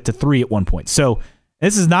 they cut it to 3 at one point. So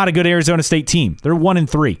this is not a good Arizona State team. They're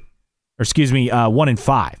 1-3,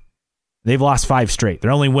 1-5. They've lost 5 straight.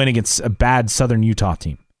 Their only win against a bad Southern Utah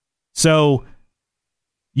team. So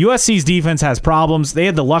USC's defense has problems. They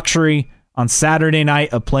had the luxury on Saturday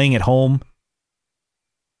night of playing at home.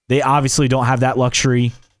 They obviously don't have that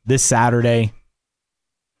luxury this Saturday.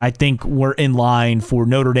 I think we're in line for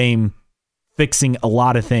Notre Dame fixing a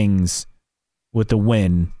lot of things with the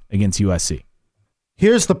win against USC.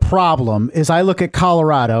 Here's the problem is I look at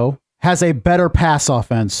Colorado has a better pass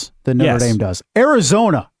offense than Notre Dame does.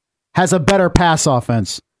 Arizona has a better pass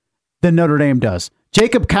offense than Notre Dame does.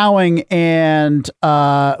 Jacob Cowing and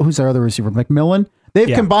who's our other receiver? McMillan.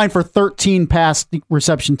 They've combined for 13 pass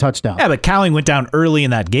reception touchdowns. Yeah, but Cowing went down early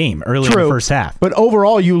in that game, in the first half. But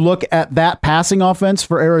overall, you look at that passing offense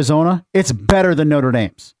for Arizona, it's better than Notre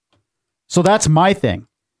Dame's. So that's my thing,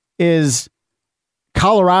 is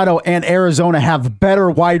Colorado and Arizona have better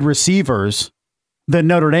wide receivers than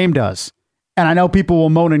Notre Dame does. And I know people will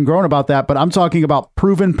moan and groan about that, but I'm talking about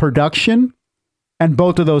proven production, and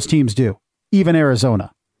both of those teams do, even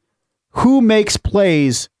Arizona. Who makes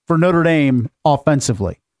plays for Notre Dame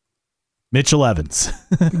offensively? Mitchell Evans.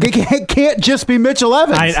 It can't just be Mitchell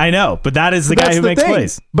Evans. I know, but that is the guy who makes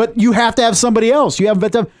plays. But you have to have somebody else. You have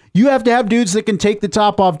to have dudes that can take the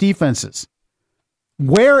top off defenses.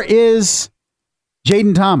 Where is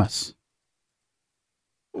Jaden Thomas?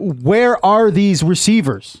 Where are these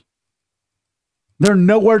receivers? They're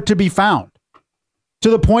nowhere to be found. To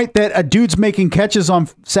the point that a dude's making catches on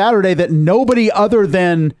Saturday that nobody other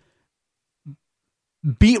than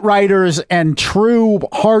beat writers and true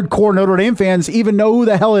hardcore Notre Dame fans even know who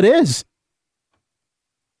the hell it is.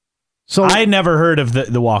 So I never heard of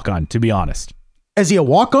the walk-on, to be honest. Is he a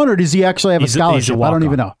walk-on or does he actually have a scholarship? I don't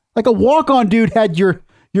even know. Like a walk-on dude had your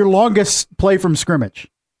longest play from scrimmage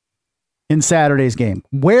in Saturday's game.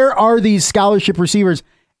 Where are these scholarship receivers?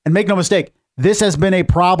 And make no mistake, this has been a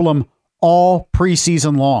problem all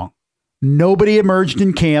preseason long. Nobody emerged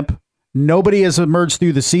in camp. Nobody has emerged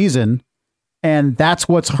through the season. And that's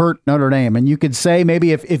what's hurt Notre Dame. And you could say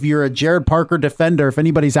maybe if you're a Jared Parker defender, if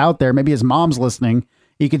anybody's out there, maybe his mom's listening,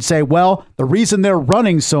 you could say, well, the reason they're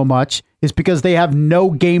running so much is because they have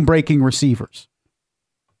no game-breaking receivers.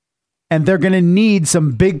 And they're going to need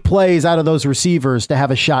some big plays out of those receivers to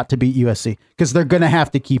have a shot to beat USC because they're going to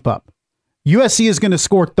have to keep up. USC is going to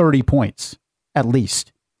score 30 points at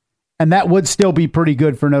least. And that would still be pretty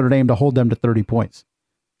good for Notre Dame to hold them to 30 points.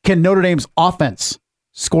 Can Notre Dame's offense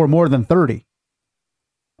score more than 30?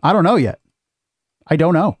 I don't know yet. I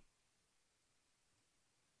don't know.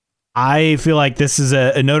 I feel like this is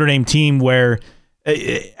a Notre Dame team where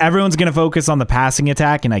everyone's going to focus on the passing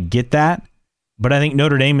attack, and I get that. But I think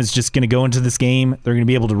Notre Dame is just going to go into this game. They're going to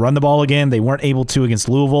be able to run the ball again. They weren't able to against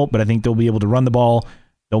Louisville, but I think they'll be able to run the ball.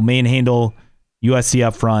 They'll manhandle USC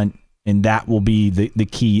up front, and that will be the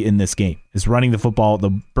key in this game, is running the football, the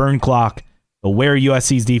burn clock. They'll wear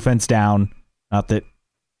USC's defense down. Not that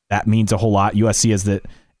that means a whole lot. USC is the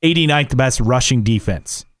 89th best rushing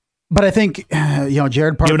defense. But I think,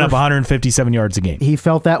 Jared Parker giving up 157 yards a game. He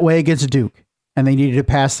felt that way against Duke, and they needed to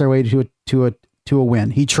pass their way to a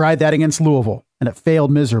win. He tried that against Louisville, and it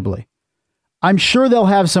failed miserably. I'm sure they'll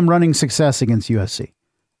have some running success against USC.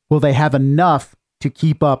 Will they have enough to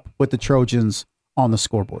keep up with the Trojans on the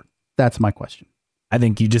scoreboard? That's my question. I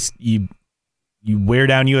think you wear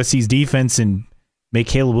down USC's defense and make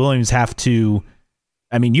Caleb Williams have to.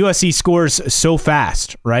 I mean, USC scores so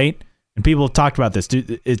fast, right? And people have talked about this.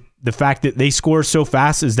 The fact that they score so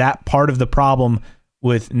fast, is that part of the problem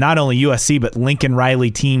with not only USC, but Lincoln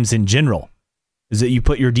Riley teams in general? Is that you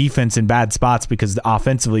put your defense in bad spots because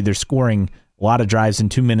offensively they're scoring a lot of drives in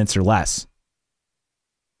 2 minutes or less?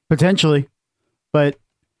 Potentially. But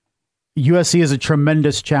USC is a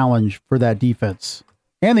tremendous challenge for that defense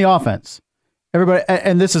and the offense. Everybody,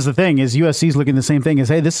 and this is the thing, is USC's looking the same thing as,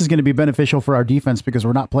 hey, this is going to be beneficial for our defense because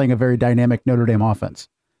we're not playing a very dynamic Notre Dame offense.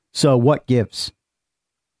 So what gives?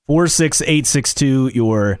 46862,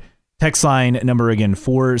 your text line number again,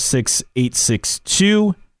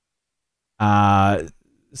 46862.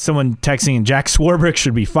 Someone texting, Jack Swarbrick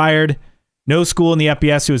should be fired. No school in the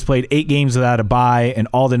FBS who has played 8 games without a bye and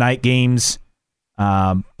all the night games.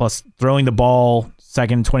 Plus throwing the ball,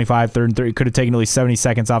 2nd and 25, 3rd and 30, could have taken at least 70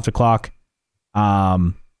 seconds off the clock. I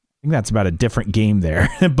think that's about a different game there.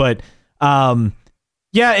 But the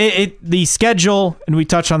schedule, and we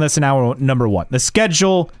touched on this in hour number 1, the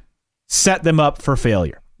schedule set them up for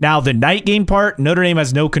failure. Now, the night game part, Notre Dame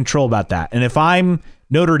has no control about that. And if I'm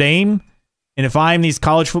Notre Dame, and if I'm these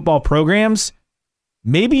college football programs,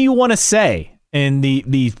 maybe you want to say in the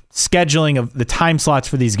scheduling of the time slots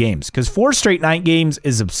for these games, because 4 straight night games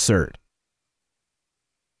is absurd.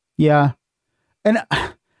 Yeah. And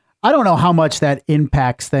I don't know how much that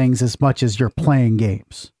impacts things as much as you're playing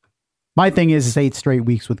games. My thing is, it's 8 straight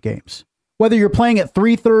weeks with games. Whether you're playing at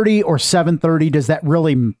 3:30 or 7:30, does that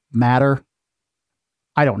really matter?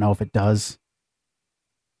 I don't know if it does.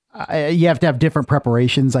 You have to have different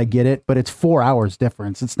preparations. I get it, but it's 4 hours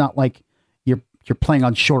difference. It's not like you're playing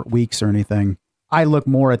on short weeks or anything. I look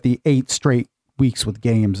more at the 8 straight weeks with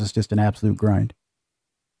games. It's just an absolute grind.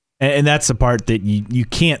 And that's the part that you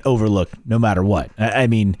can't overlook no matter what. I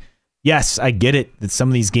mean, yes, I get it that some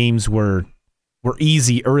of these games were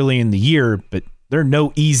easy early in the year, but there are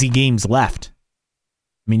no easy games left.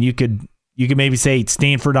 I mean, you could maybe say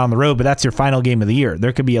Stanford on the road, but that's your final game of the year.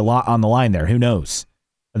 There could be a lot on the line there. Who knows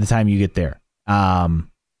by the time you get there? I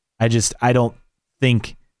don't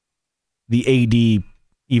think the AD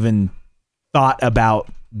even thought about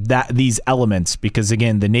these elements, because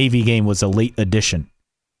again, the Navy game was a late addition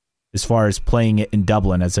as far as playing it in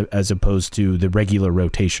Dublin as opposed to the regular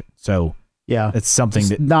rotation. So yeah, it's something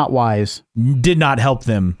that not wise. Did not help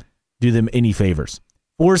them do them any favors.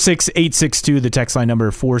 46862, the text line number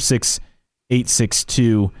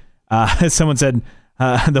 46862. Someone said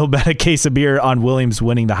they'll bet a case of beer on Williams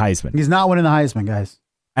winning the Heisman. He's not winning the Heisman, guys.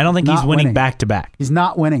 I don't think he's winning back to back. He's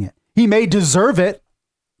not winning it. He may deserve it,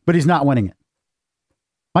 but he's not winning it.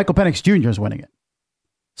 Michael Penix Jr. is winning it,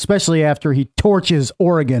 especially after he torches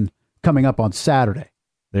Oregon coming up on Saturday.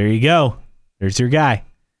 There you go. There's your guy.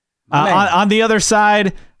 On the other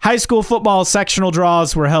side, high school football sectional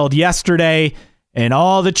draws were held yesterday, and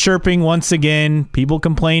all the chirping once again, people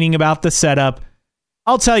complaining about the setup.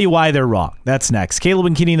 I'll tell you why they're wrong. That's next. Caleb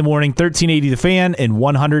and Kenny in the morning, 1380 The Fan and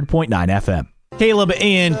 100.9 FM. Caleb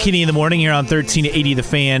and Kenny in the morning here on 1380 The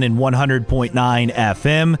Fan and 100.9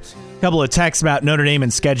 FM. A couple of texts about Notre Dame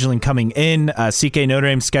and scheduling coming in. CK, Notre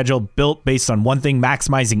Dame schedule built based on one thing,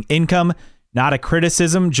 maximizing income, not a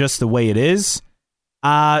criticism, just the way it is.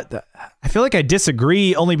 I feel like I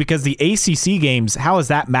disagree only because the ACC games, how is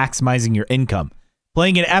that maximizing your income?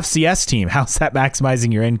 Playing an FCS team, how's that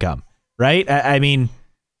maximizing your income? Right? I mean,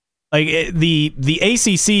 like the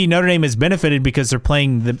ACC, Notre Dame has benefited because they're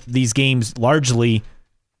playing these games largely,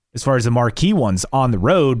 as far as the marquee ones, on the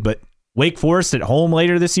road, but Wake Forest at home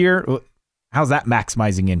later this year, how's that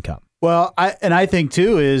maximizing income? Well, I think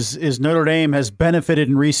too is Notre Dame has benefited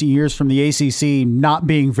in recent years from the ACC not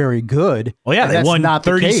being very good. Well, yeah, they won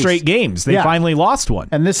 30 straight games. They finally lost one.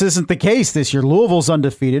 And this isn't the case this year. Louisville's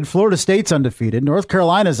undefeated. Florida State's undefeated. North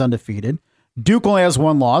Carolina's undefeated. Duke only has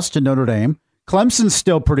one loss to Notre Dame. Clemson's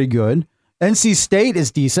still pretty good. NC State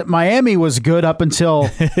is decent. Miami was good up until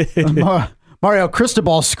Mario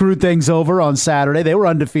Cristobal screwed things over on Saturday. They were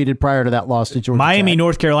undefeated prior to that loss to Georgia Miami, Tech.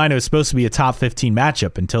 North Carolina was supposed to be a top 15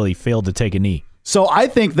 matchup until he failed to take a knee. So I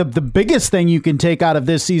think the biggest thing you can take out of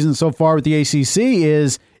this season so far with the ACC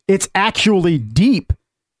is it's actually deep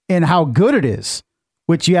in how good it is,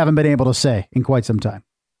 which you haven't been able to say in quite some time.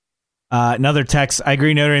 Another text, I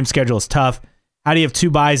agree Notre Dame's schedule is tough. How do you have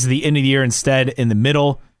 2 byes at the end of the year instead in the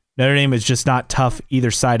middle? Notre Dame is just not tough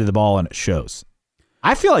either side of the ball, and it shows.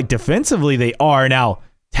 I feel like defensively they are. Now,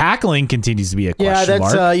 tackling continues to be a question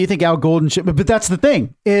mark. Yeah, you think Al Golden should, but that's the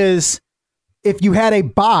thing, is if you had a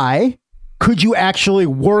bye, could you actually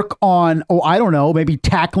work on, I don't know, maybe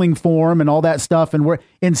tackling form and all that stuff? And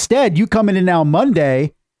instead, you come in now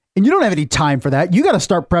Monday, And you don't have any time for that. You got to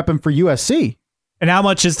start prepping for USC. And how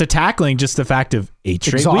much is the tackling? Just the fact of 8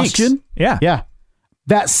 straight Exhaustion? weeks. Yeah. Yeah.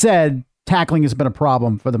 That said, tackling has been a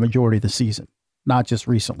problem for the majority of the season, not just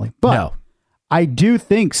recently. But No. I do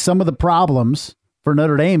think some of the problems for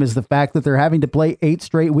Notre Dame is the fact that they're having to play 8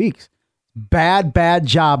 straight weeks. Bad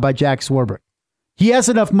job by Jack Swarbrick. He has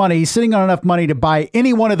enough money. He's sitting on enough money to buy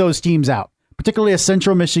any one of those teams out, particularly a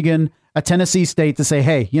Central Michigan, a Tennessee State, to say,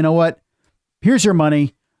 hey, you know what? Here's your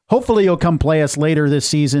money. Hopefully you'll come play us later this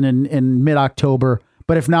season in mid-October.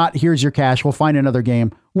 But if not, here's your cash. We'll find another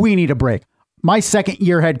game. We need a break. My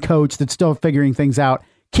second-year head coach that's still figuring things out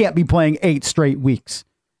can't be playing 8 straight weeks.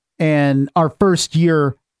 And our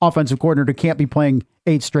first-year offensive coordinator can't be playing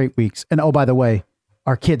 8 straight weeks. And oh, by the way,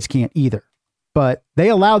 our kids can't either. But they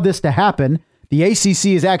allowed this to happen. The ACC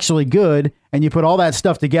is actually good, and you put all that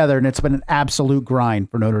stuff together, and it's been an absolute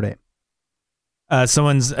grind for Notre Dame.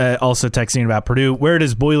 Someone's also texting about Purdue. Where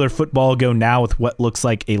does Boiler football go now with what looks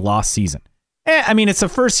like a lost season? I mean, it's the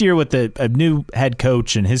first year with a new head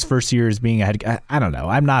coach, and his first year as being a head. I don't know.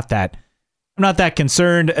 I'm not that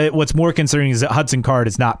concerned. What's more concerning is that Hudson Card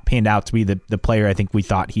has not panned out to be the player I think we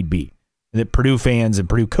thought he'd be. That Purdue fans and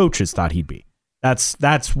Purdue coaches thought he'd be.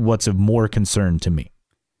 That's what's of more concern to me.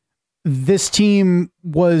 This team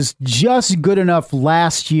was just good enough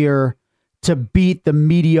last year to beat the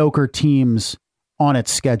mediocre teams on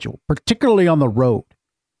its schedule, particularly on the road.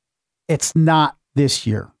 It's not this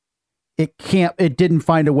year. It didn't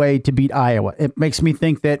find a way to beat Iowa. It makes me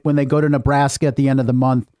think that when they go to Nebraska at the end of the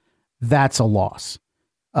month, that's a loss.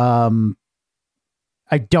 I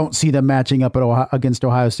don't see them matching up against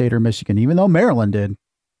Ohio State or Michigan, even though Maryland did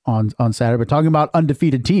on Saturday. But talking about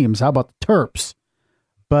undefeated teams, how about the Terps?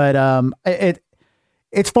 But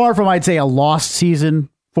it's far from, I'd say, a lost season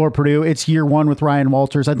for Purdue. It's year one with Ryan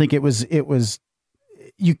Walters. I think it was.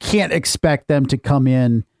 You can't expect them to come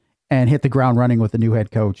in and hit the ground running with a new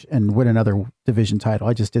head coach and win another division title.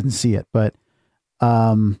 I just didn't see it. But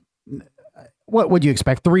what would you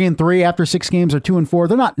expect? 3-3 after 6 games or 2-4?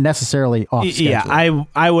 They're not necessarily off schedule. Yeah,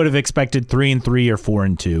 I would have expected 3-3 or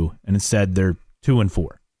 4-2, and instead they're 2-4.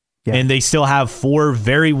 Yeah. And they still have 4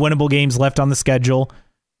 very winnable games left on the schedule.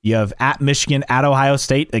 You have at Michigan, at Ohio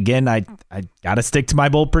State. Again, I got to stick to my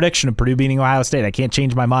bold prediction of Purdue beating Ohio State. I can't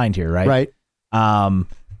change my mind here, right? Right.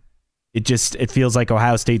 It feels like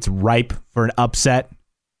Ohio State's ripe for an upset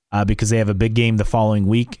because they have a big game the following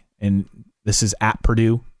week, and this is at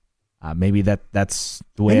Purdue. Maybe that's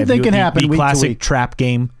the way anything can happen. The classic trap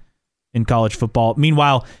game in college football.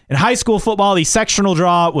 Meanwhile, in high school football, the sectional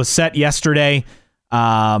draw was set yesterday.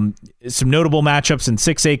 Some notable matchups in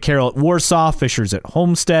 6A: Carroll at Warsaw, Fishers at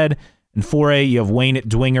Homestead. In 4A, you have Wayne at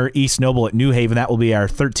Dwenger, East Noble at New Haven. That will be our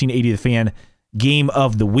 1380 The Fan game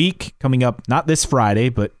of the week coming up not this Friday,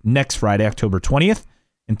 but next Friday, October 20th.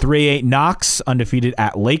 In 3A, Knox, undefeated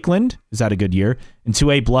at Lakeland, who's had a good year. In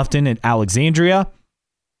 2A, Bluffton at Alexandria.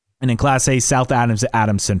 And in Class A, South Adams at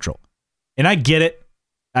Adams Central. And I get it.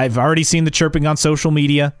 I've already seen the chirping on social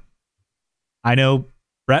media. I know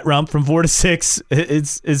Brett Rump from 4 to 6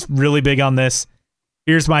 is really big on this.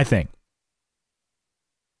 Here's my thing.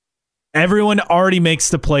 Everyone already makes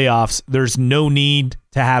the playoffs. There's no need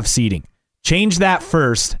to have seeding. Change that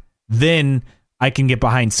first, then I can get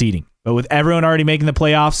behind seeding. But with everyone already making the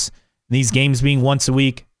playoffs, these games being once a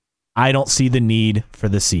week, I don't see the need for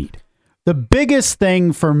the seed. The biggest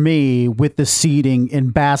thing for me with the seeding in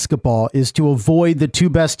basketball is to avoid the 2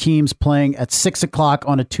 best teams playing at 6 o'clock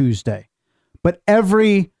on a Tuesday. But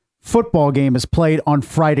every football game is played on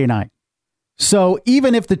Friday night. So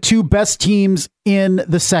even if the 2 best teams in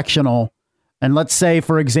the sectional, and let's say,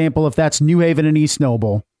 for example, if that's New Haven and East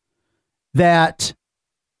Noble, that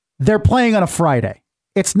they're playing on a Friday.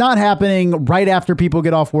 It's not happening right after people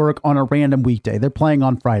get off work on a random weekday. They're playing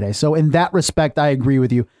on Friday. So in that respect, I agree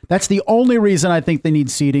with you. That's the only reason I think they need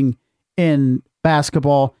seeding in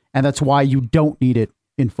basketball, and that's why you don't need it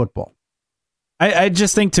in football. I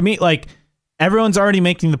just think, to me, like, everyone's already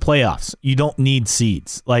making the playoffs. You don't need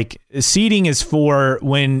seeds. Like, seeding is for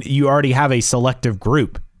when you already have a selective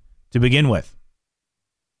group to begin with.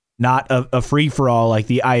 Not a free-for-all like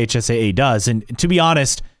the IHSAA does. And to be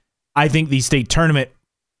honest, I think the state tournament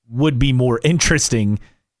would be more interesting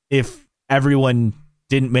if everyone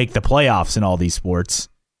didn't make the playoffs in all these sports.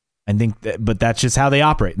 I think but that's just how they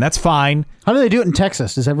operate, and that's fine. How do they do it in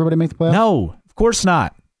Texas? Does everybody make the playoffs? No, of course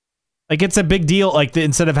not. Like, it's a big deal. Like,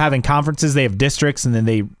 instead of having conferences, they have districts, and then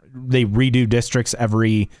they redo districts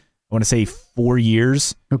every, I want to say, 4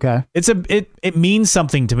 years. Okay. It means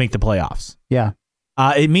something to make the playoffs. Yeah.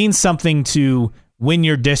 It means something to win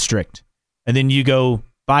your district, and then you go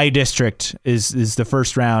by district is the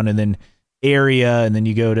first round, and then area, and then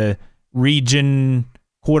you go to region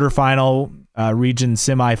quarterfinal, region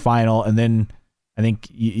semifinal, and then I think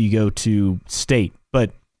you go to state.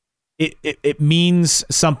 But it means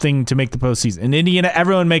something to make the postseason. In Indiana,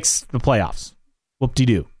 everyone makes the playoffs.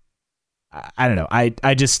 Whoop-de-doo. I don't know.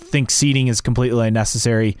 I just think seeding is completely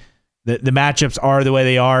unnecessary. The matchups are the way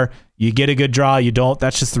they are. You get a good draw, you don't.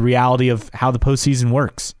 That's just the reality of how the postseason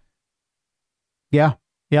works. Yeah.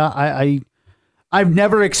 I've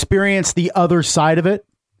never experienced the other side of it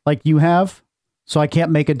like you have, so I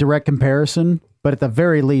can't make a direct comparison. But at the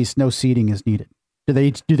very least, no seeding is needed. Do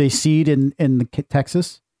they seed in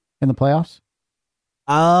Texas in the playoffs?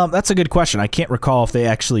 That's a good question. I can't recall if they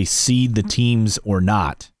actually seed the teams or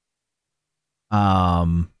not.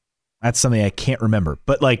 That's something I can't remember.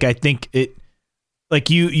 But like, I think it, like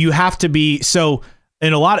you have to be, so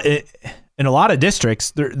in a lot of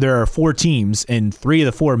districts, there are 4 teams and 3 of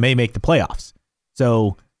the 4 may make the playoffs.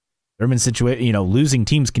 So there have been situations, losing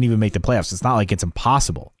teams can even make the playoffs. It's not like it's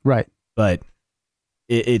impossible. Right. But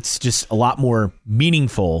it's just a lot more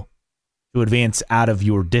meaningful to advance out of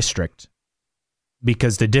your district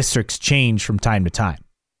because the districts change from time to time.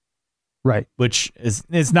 Right. Which is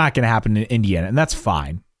not going to happen in Indiana, and that's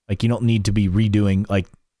fine. Like, you don't need to be redoing like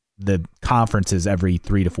the conferences every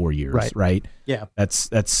 3 to 4 years, right? Yeah.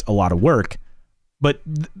 That's a lot of work. But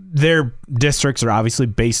their districts are obviously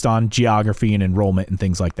based on geography and enrollment and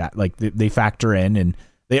things like that. Like they factor in, and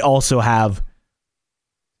they also have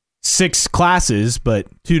 6 classes, but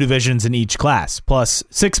 2 divisions in each class, plus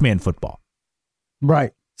 6-man football.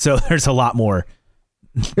 Right. So there's a lot more.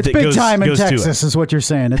 It's big time in Texas, is what you're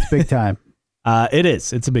saying. It's big time. It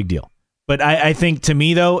is. It's a big deal. But I think, to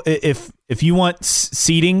me, though, if you want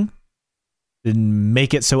seeding, then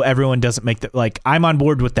make it so everyone doesn't make the, like, I'm on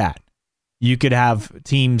board with that. You could have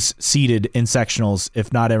teams seeded in sectionals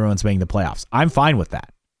if not everyone's making the playoffs. I'm fine with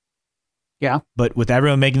that. Yeah. But with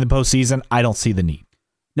everyone making the postseason, I don't see the need.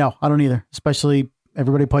 No, I don't either. Especially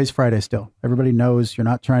everybody plays Friday still. Everybody knows you're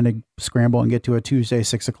not trying to scramble and get to a Tuesday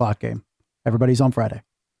 6:00 game. Everybody's on Friday.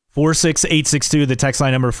 46862, the text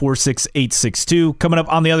line number 46862. Coming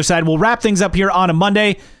up on the other side, we'll wrap things up here on a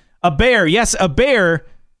Monday. A bear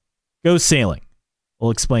goes sailing.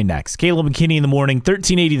 We'll explain next. Caleb and Kenny in the morning,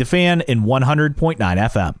 1380 The Fan and 100.9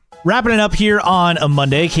 FM. Wrapping it up here on a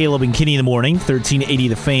Monday, Caleb and Kenny in the morning, 1380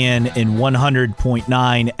 The Fan and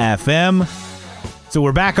 100.9 FM. So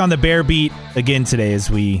we're back on the bear beat again today as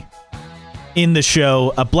we end the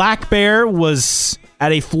show. A black bear was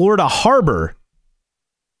at a Florida harbor,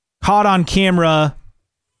 caught on camera,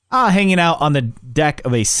 hanging out on the deck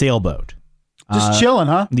of a sailboat. Just chilling,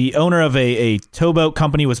 huh? The owner of a towboat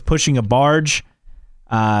company was pushing a barge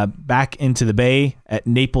back into the bay at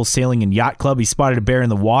Naples Sailing and Yacht Club. He spotted a bear in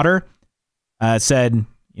the water. Said,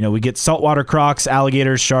 we get saltwater crocs,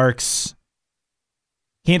 alligators, sharks.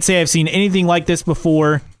 Can't say I've seen anything like this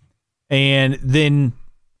before. And then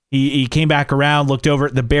he came back around, looked over.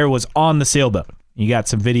 The bear was on the sailboat. You got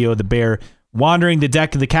some video of the bear wandering the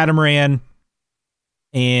deck of the catamaran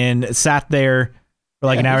and sat there for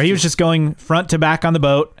like an hour. He was just going front to back on the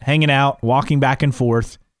boat, hanging out, walking back and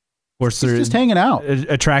forth. Of course, he's just hanging out.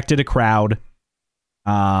 Attracted a crowd.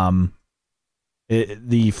 The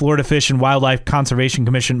Florida Fish and Wildlife Conservation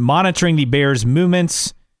Commission monitoring the bear's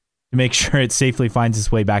movements to make sure it safely finds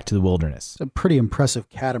its way back to the wilderness. It's a pretty impressive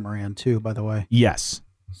catamaran, too, by the way. Yes.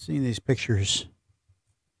 Seeing these pictures.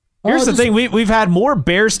 Here's the thing. We've had more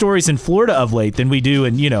bear stories in Florida of late than we do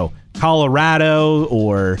in, Colorado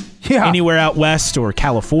or anywhere out west or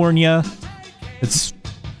California. It's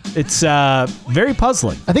very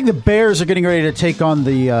puzzling. I think the bears are getting ready to take on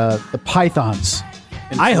the pythons.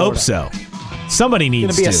 I hope so. Somebody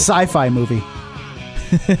needs to. It's going to be a sci-fi movie.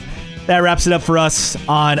 That wraps it up for us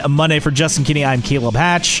on a Monday. For Justin Kinney, I'm Caleb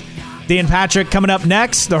Hatch. Dan Patrick coming up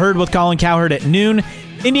next. The Herd with Colin Cowherd at noon.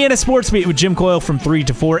 Indiana Sports Beat with Jim Coyle from 3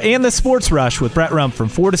 to 4. And the Sports Rush with Brett Rump from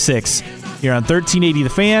 4 to 6. Here on 1380 The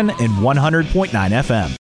Fan and 100.9 FM.